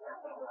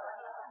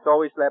 So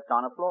we slept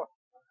on the floor.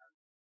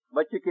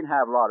 But you can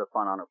have a lot of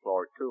fun on the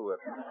floor too.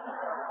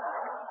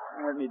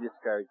 Let me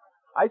discourage.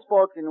 I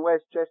spoke in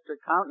Westchester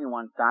County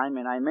one time,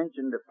 and I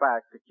mentioned the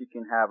fact that you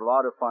can have a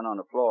lot of fun on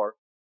the floor.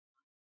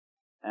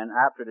 And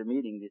after the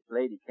meeting, this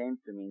lady came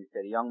to me and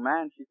said, "Young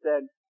man," she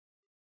said,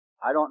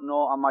 I don't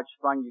know how much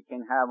fun you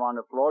can have on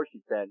the floor, she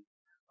said,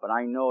 but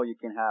I know you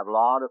can have a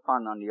lot of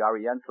fun on the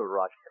Oriental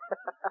rug.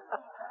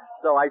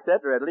 So I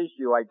said to her, at least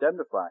you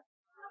identify.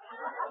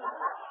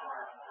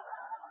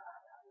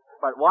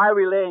 But while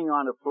we're laying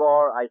on the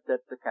floor, I said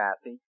to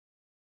Kathy,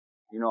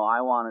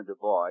 I wanted a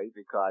boy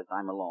because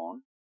I'm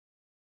alone.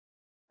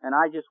 And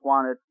I just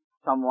wanted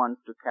someone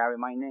to carry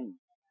my name.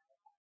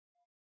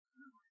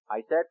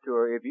 I said to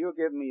her, if you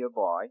give me a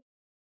boy,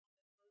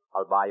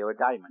 I'll buy you a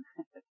diamond.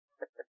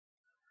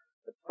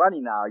 It's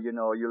funny now,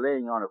 you're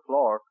laying on the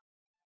floor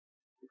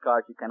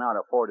because you cannot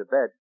afford a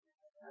bed.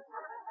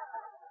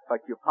 But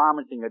you're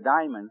promising a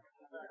diamond.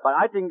 But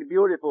I think the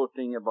beautiful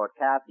thing about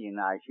Kathy and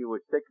I, she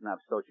was sick enough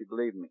so she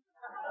believed me.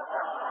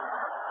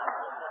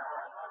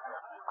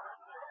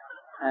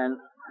 And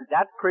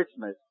that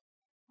Christmas,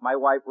 my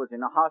wife was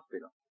in a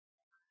hospital.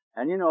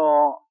 And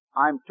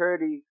I'm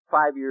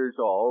 35 years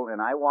old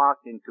and I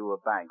walked into a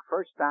bank.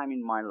 First time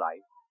in my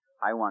life,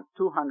 I want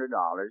 $200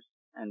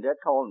 and they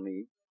told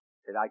me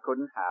that I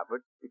couldn't have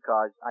it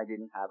because I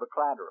didn't have a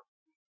collateral.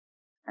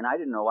 And I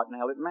didn't know what the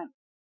hell it meant.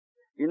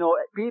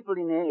 People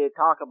in AA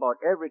talk about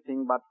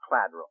everything but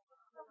collateral.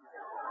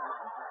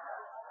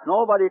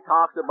 Nobody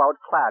talks about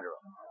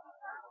collateral.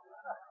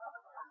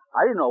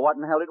 I didn't know what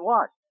in the hell it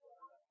was.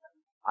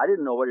 I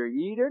didn't know whether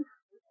you eat it,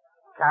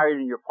 carry it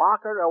in your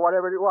pocket, or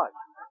whatever it was.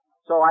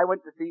 So I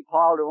went to see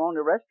Paul, who owned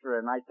the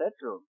restaurant, and I said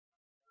to him,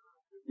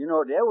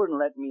 they wouldn't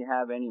let me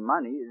have any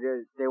money.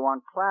 They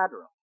want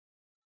collateral.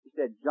 He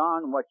said,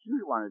 John, what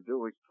you want to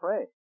do is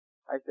pray.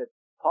 I said,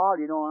 Paul,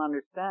 you don't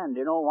understand.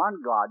 They don't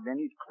want God. They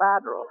need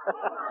collateral.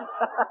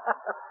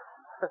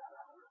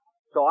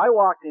 So I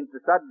walked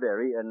into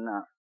Sudbury and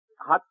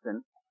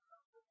Hudson,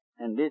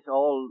 and this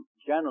old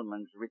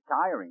gentleman's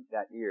retiring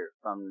that year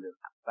from the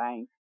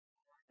bank.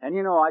 And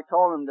I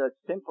told him the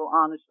simple,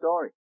 honest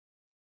story.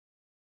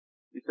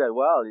 He said,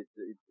 well,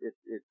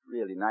 it's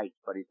really nice,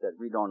 but he said,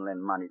 we don't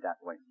lend money that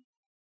way.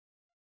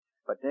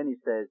 But then he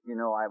says,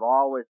 I've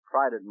always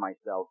prided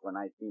myself when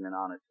I've seen an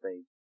honest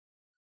face.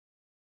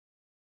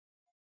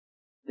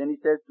 Then he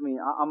says to me,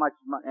 how much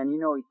money, and he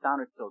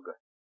sounded so good.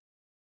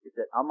 He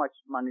said, how much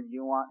money do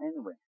you want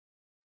anyway?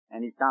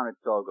 And he sounded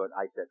so good.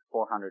 I said,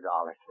 $400.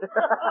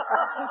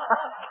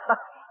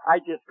 I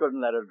just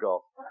couldn't let it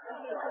go.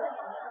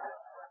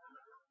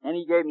 And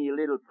he gave me a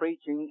little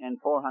preaching and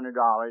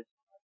 $400.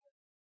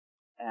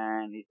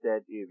 And he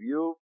said, if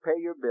you pay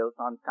your bills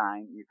on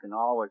time, you can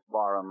always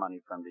borrow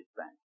money from this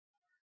bank.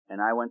 And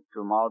I went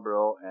to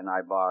Marlboro and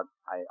I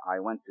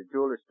went to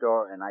jeweler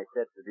store and I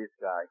said to this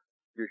guy,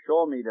 you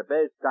show me the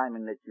best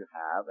diamond that you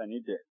have, and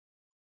he did.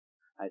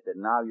 I said,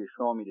 now you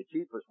show me the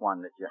cheapest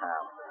one that you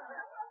have.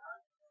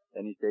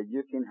 And he said,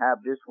 you can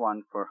have this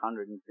one for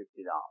 $150.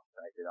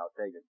 I said, I'll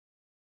take it.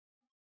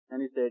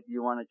 And he said, you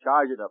want to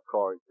charge it, of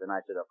course? And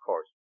I said, of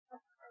course.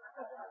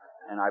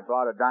 And I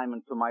brought a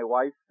diamond to my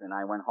wife, and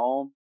I went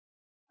home,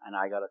 and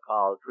I got a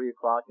call at 3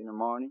 o'clock in the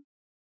morning,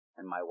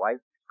 and my wife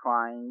was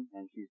crying,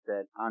 and she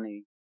said,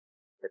 honey,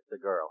 it's a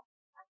girl.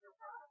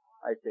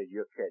 I said,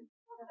 you're kidding.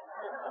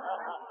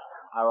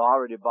 I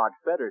already bought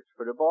feathers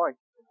for the boy.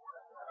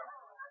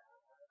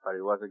 But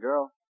it was a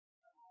girl.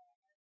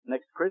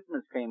 Next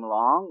Christmas came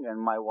along, and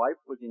my wife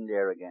was in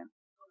there again.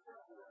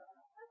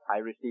 I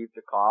received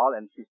a call,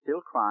 and she's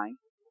still crying.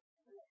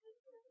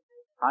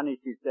 Honey,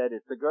 she said,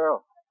 it's a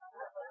girl.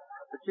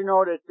 But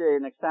that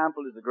an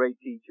example is a great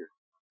teacher.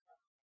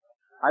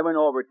 I went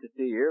over to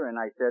see her, and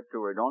I said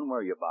to her, don't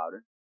worry about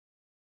it.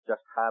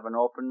 Just have an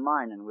open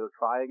mind, and we'll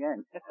try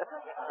again.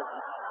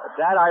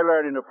 That I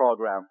learned in the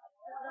program.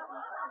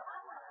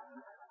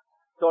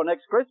 So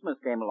next Christmas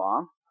came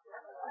along.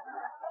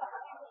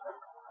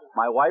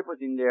 My wife was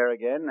in there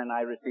again, and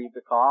I received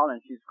a call,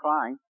 and she's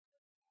crying.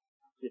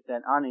 She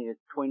said, honey, it's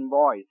twin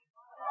boys.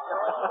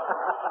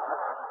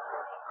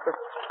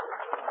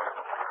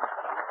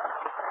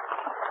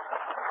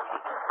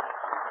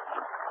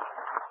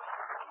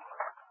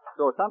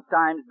 So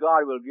sometimes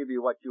God will give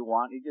you what you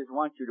want. He just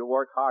wants you to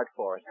work hard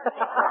for it.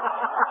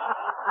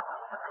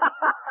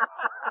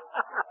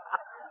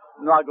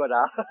 Not good,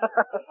 huh?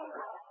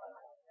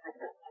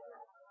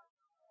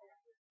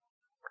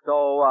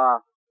 So,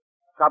 a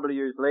couple of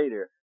years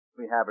later,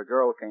 we have a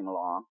girl came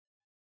along,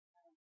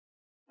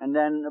 and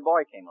then a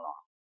boy came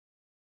along.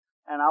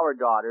 And our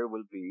daughter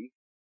will be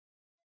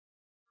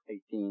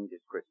 18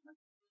 this Christmas.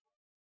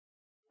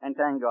 And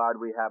thank God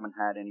we haven't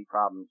had any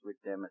problems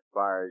with them as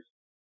far as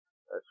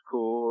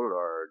school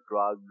or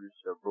drugs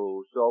or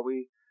booze. So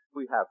we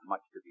have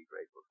much to be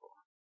grateful for.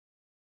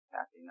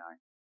 Kathy and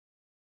I.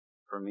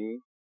 For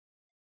me,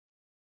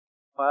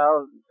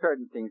 well,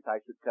 certain things I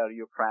should tell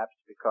you perhaps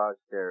because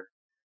they're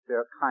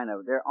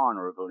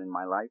honorable in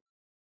my life.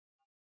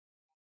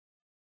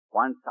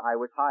 Once I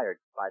was hired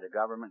by the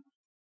government.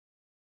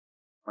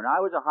 When I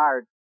was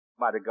hired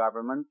by the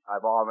government,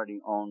 I've already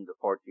owned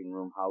a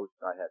 14-room house.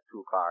 I had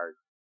 2 cars.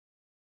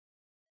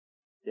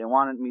 They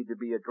wanted me to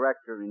be a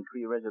director in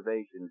 3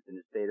 reservations in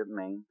the state of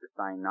Maine to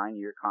sign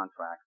 9-year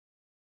contracts.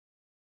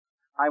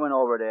 I went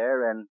over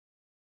there and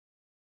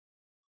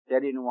they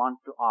didn't want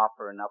to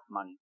offer enough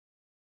money.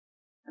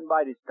 And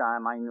by this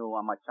time, I knew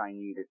how much I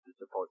needed to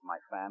support my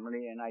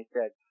family, and I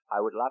said,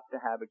 I would love to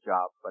have a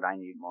job, but I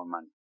need more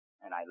money.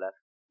 And I left.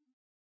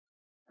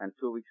 And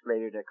 2 weeks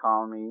later, they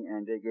called me,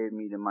 and they gave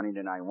me the money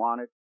that I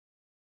wanted,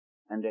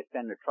 and they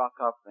sent a truck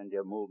up, and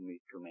they moved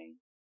me to Maine.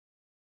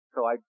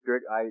 So I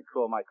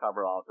threw my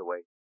coveralls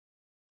away,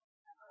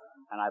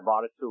 and I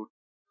bought a suit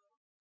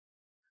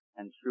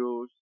and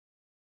shoes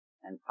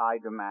and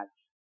tied the match,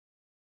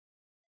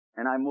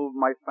 and I moved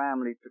my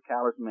family to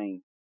Calais,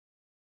 Maine.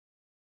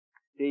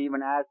 They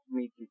even asked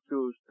me to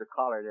choose the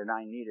color that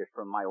I needed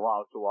from my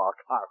wall-to-wall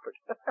carpet.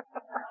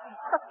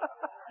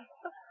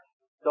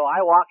 So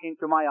I walk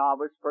into my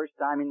office, first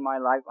time in my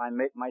life. I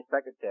met my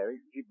secretary.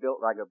 She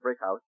built like a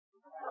brick house.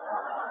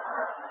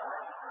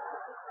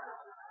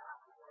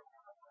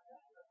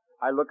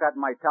 I look at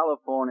my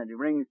telephone and it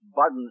rings,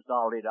 buttons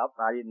all lit up.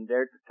 I didn't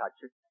dare to touch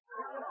it.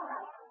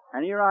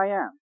 And here I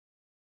am.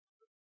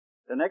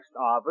 The next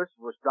office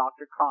was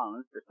Dr.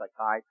 Collins, the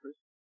psychiatrist.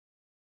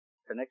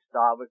 The next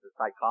office, a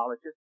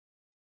psychologist.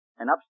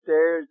 And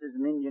upstairs is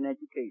an Indian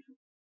education.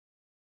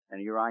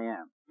 And here I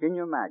am. Can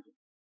you imagine?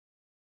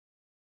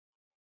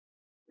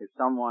 If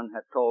someone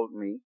had told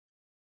me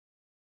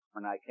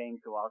when I came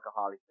to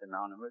Alcoholics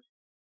Anonymous,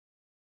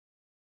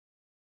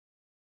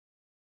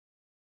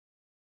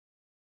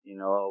 you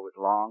know, with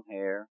long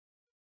hair,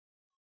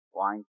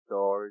 wine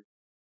stores,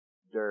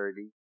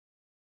 dirty,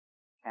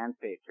 can't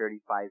pay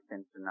 35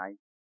 cents a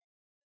night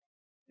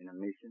in a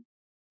mission,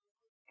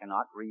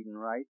 cannot read and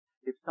write.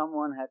 If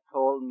someone had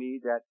told me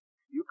that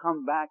you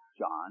come back,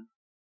 John,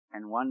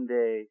 and one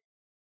day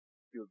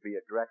you'll be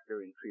a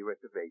director in 3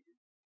 reservations,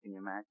 can you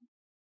imagine?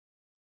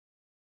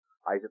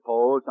 I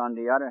suppose, on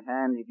the other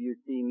hand, if you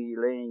see me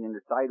laying in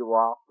the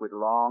sidewalk with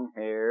long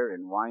hair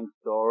and wine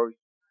stores,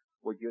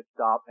 would you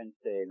stop and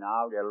say,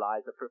 now there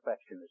lies a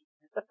perfectionist?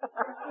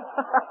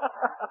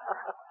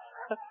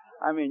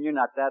 I mean, you're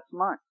not that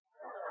smart.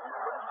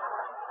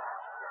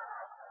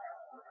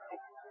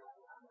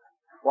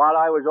 While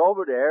I was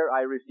over there,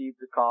 I received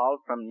a call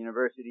from the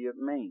University of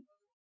Maine.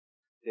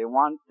 They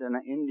want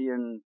an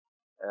Indian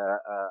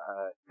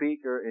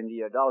speaker in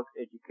the adult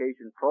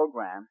education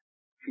program.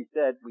 She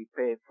said, we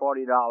pay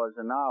 $40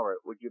 an hour.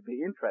 Would you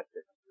be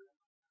interested?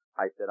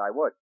 I said I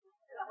would.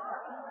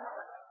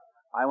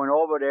 I went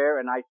over there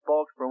and I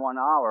spoke for 1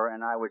 hour,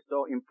 and I was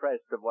so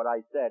impressed with what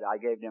I said, I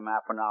gave them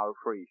half an hour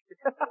free.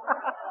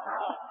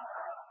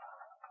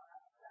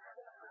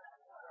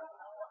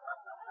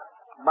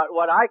 But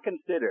what I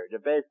consider the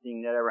best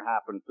thing that ever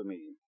happened to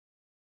me,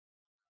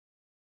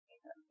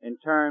 in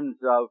terms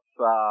of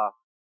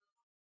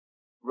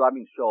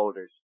rubbing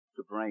shoulders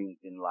to brains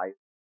in life,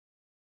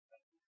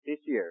 this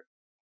year,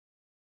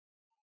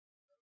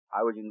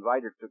 I was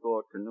invited to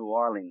go to New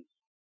Orleans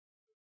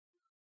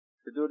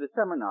to do the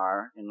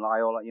seminar in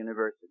Loyola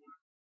University.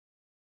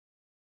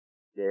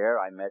 There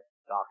I met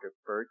Dr.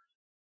 Perch.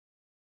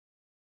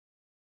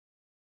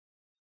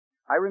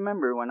 I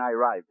remember when I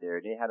arrived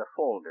there, they had a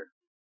folder,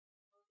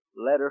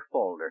 letter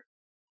folder,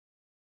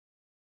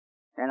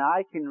 and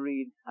I can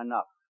read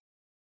enough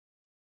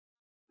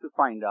to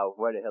find out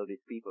where the hell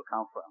these people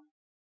come from.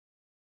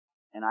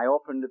 And I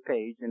opened the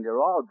page, and they're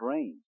all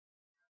brains.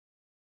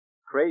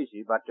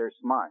 Crazy, but they're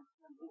smart.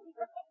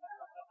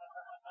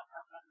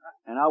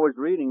 And I was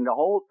reading the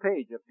whole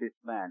page of this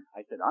man.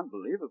 I said,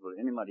 unbelievable.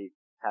 Anybody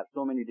have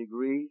so many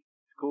degrees,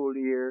 school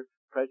here,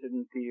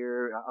 president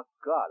here, oh,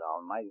 God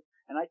almighty.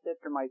 And I said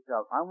to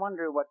myself, I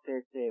wonder what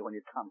they say when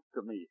it comes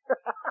to me.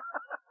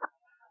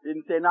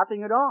 Didn't say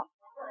nothing at all.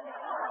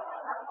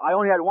 I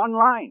only had one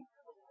line.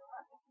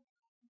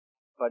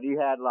 But he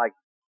had like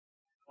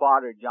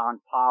Father John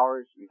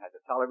Powers. He had a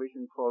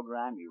television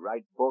program. He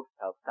writes books,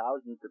 helps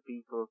thousands of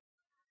people.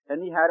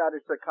 And he had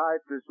other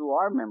psychiatrists who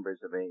are members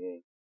of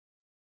AA.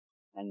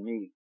 And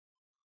me.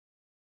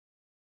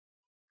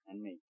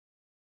 And me.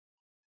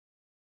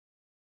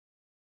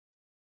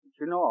 But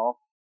you know,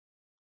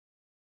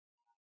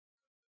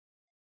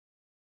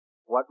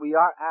 what we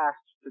are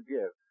asked to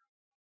give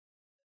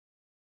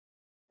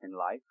in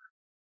life,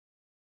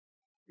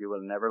 you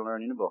will never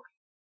learn in a book.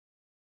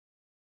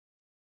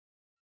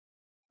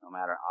 No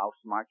matter how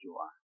smart you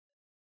are.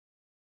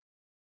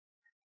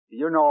 Do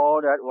you know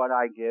that what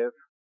I give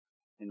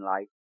in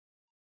life,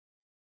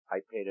 I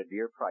paid a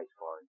dear price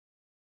for it?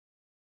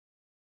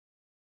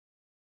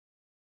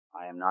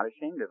 I am not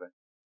ashamed of it.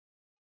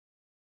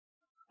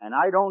 And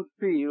I don't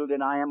feel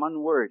that I am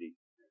unworthy.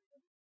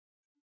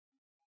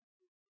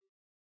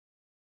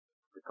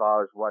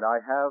 Because what I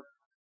have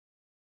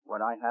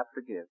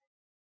to give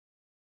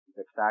is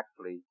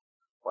exactly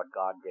what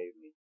God gave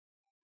me.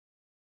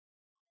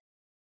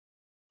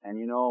 And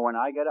you know, when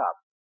I get up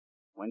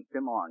Wednesday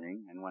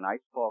morning, and when I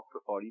spoke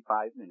for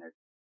 45 minutes,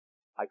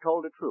 I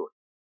told the truth.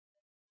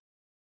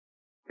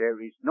 There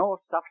is no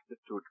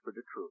substitute for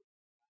the truth.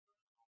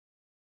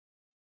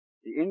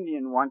 The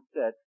Indian once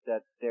said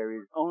that there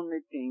is only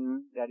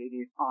thing that it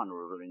is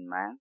honorable in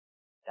man.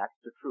 That's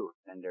the truth,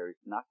 and there is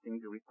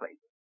nothing to replace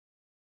it.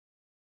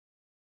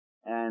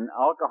 And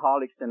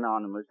Alcoholics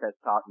Anonymous has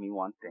taught me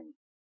one thing.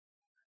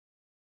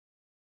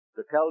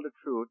 to tell the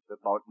truth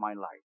about my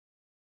life.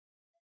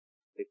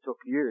 It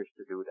took years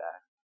to do that,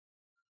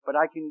 but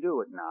I can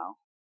do it now.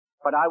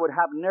 But I would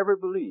have never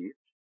believed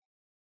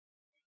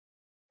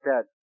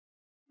that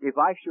if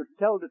I should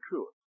tell the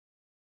truth,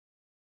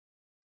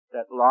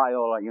 that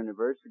Loyola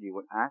University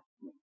would ask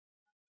me,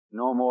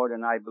 no more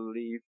than I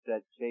believed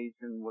that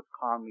Jason would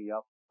call me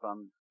up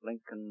from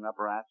Lincoln,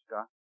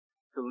 Nebraska,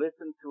 to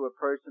listen to a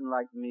person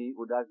like me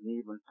who doesn't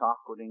even talk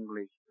good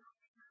English,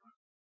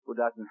 who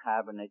doesn't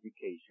have an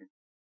education,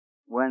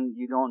 when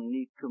you don't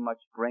need too much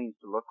brains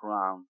to look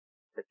around,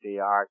 that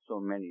there are so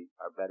many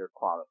are better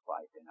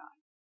qualified than I.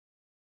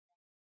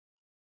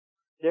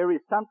 There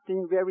is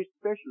something very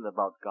special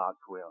about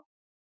God's will.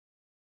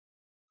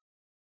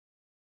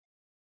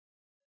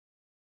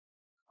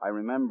 I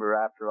remember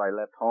after I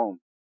left home,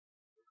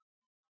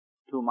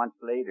 2 months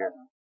later,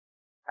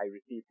 I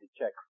received a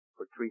check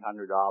for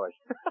 $300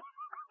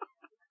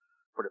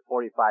 for the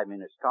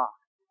 45-minute talk.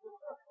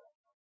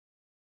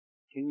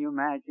 Can you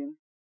imagine?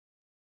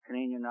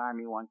 Canadian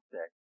Army once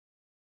said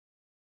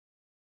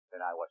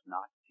that I was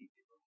not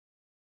teachable.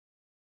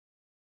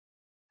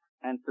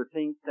 And to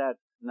think that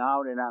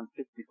now that I'm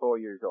 54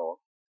 years old,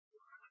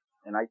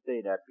 and I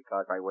say that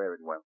because I wear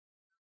it well,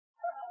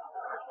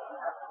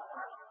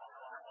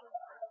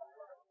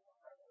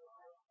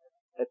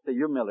 it's the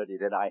humility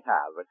that I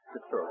have, it's the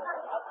truth.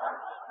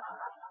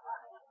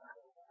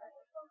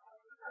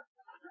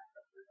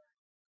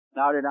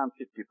 Now that I'm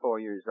 54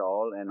 years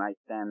old and I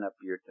stand up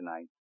here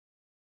tonight,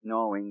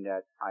 knowing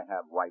that I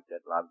have a wife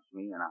that loves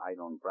me, and I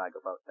don't brag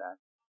about that,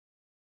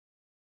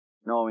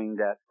 knowing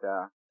that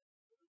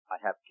I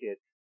have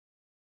kids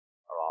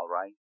are all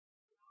right,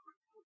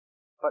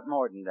 but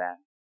more than that,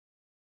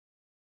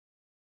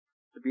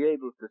 to be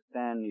able to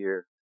stand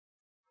here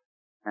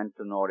and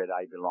to know that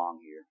I belong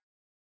here,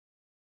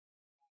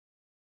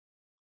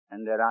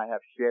 and that I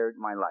have shared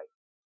my life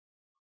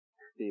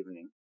this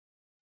evening,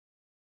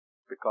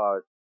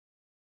 because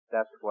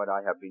that's what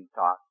I have been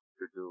taught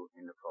to do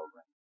in the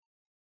program.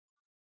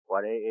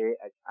 What AA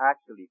has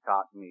actually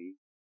taught me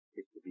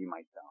is to be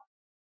myself.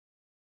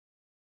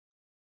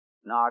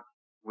 Not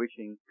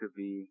wishing to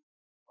be,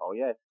 oh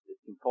yes,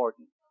 it's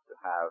important to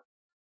have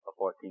a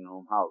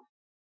 14-room house.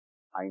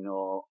 I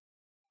know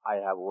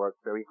I have worked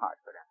very hard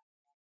for that.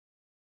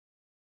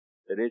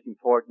 It is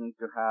important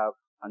to have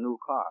a new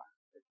car.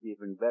 It's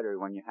even better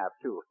when you have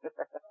two.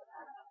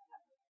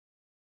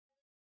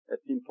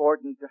 It's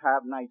important to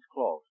have nice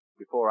clothes.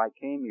 Before I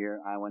came here,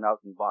 I went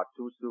out and bought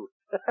 2 suits.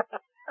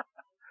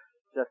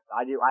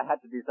 I had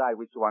to decide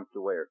which one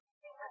to wear.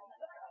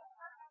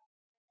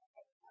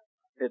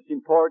 It's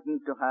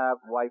important to have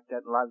a wife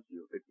that loves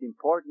you. It's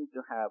important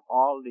to have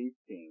all these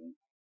things.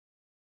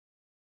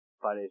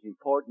 But as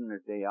important as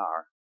they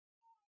are,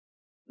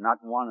 not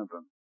one of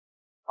them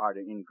are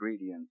the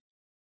ingredients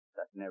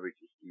that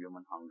nourishes the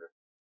human hunger.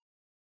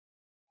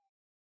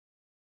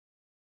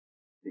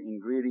 The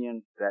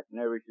ingredient that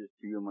nourishes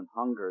the human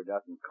hunger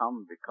doesn't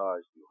come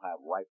because you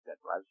have a wife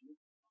that loves you.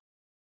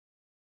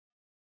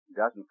 It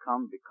doesn't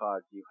come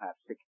because you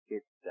have 6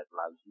 kids that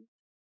loves you.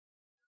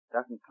 It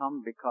doesn't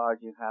come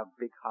because you have a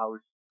big house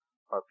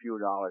or a few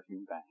dollars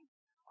in bank.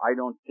 I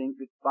don't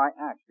think it's by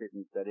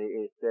accident that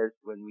it says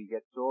when we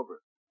get sober,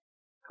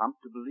 come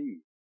to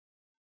believe,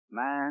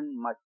 man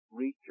must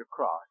reach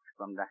across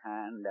from the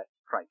hand that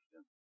strikes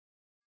him,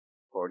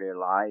 for there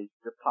lies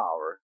the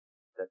power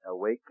that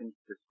awakens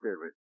the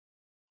spirit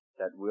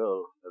that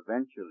will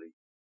eventually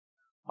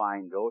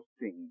find those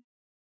things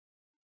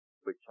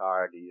which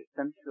are the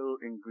essential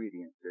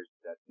ingredients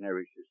that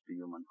nourishes the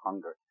human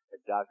hunger.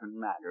 It doesn't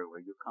matter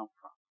where you come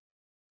from.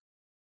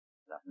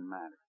 It doesn't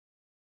matter.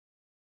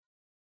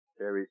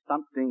 There is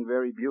something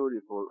very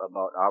beautiful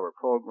about our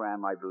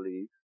program, I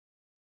believe.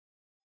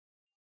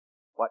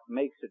 What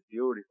makes it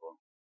beautiful,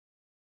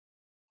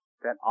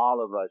 that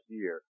all of us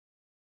here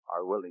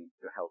are willing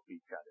to help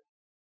each other.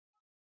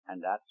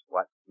 And that's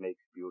what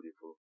makes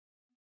beautiful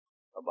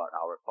about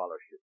our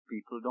fellowship.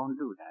 People don't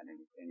do that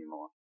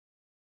anymore.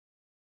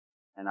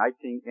 And I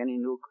think any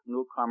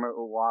newcomer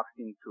who walks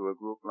into a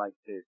group like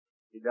this,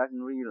 he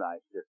doesn't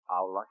realize just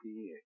how lucky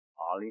he is.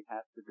 All he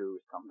has to do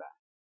is come back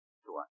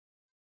to us.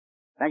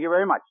 Thank you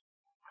very much.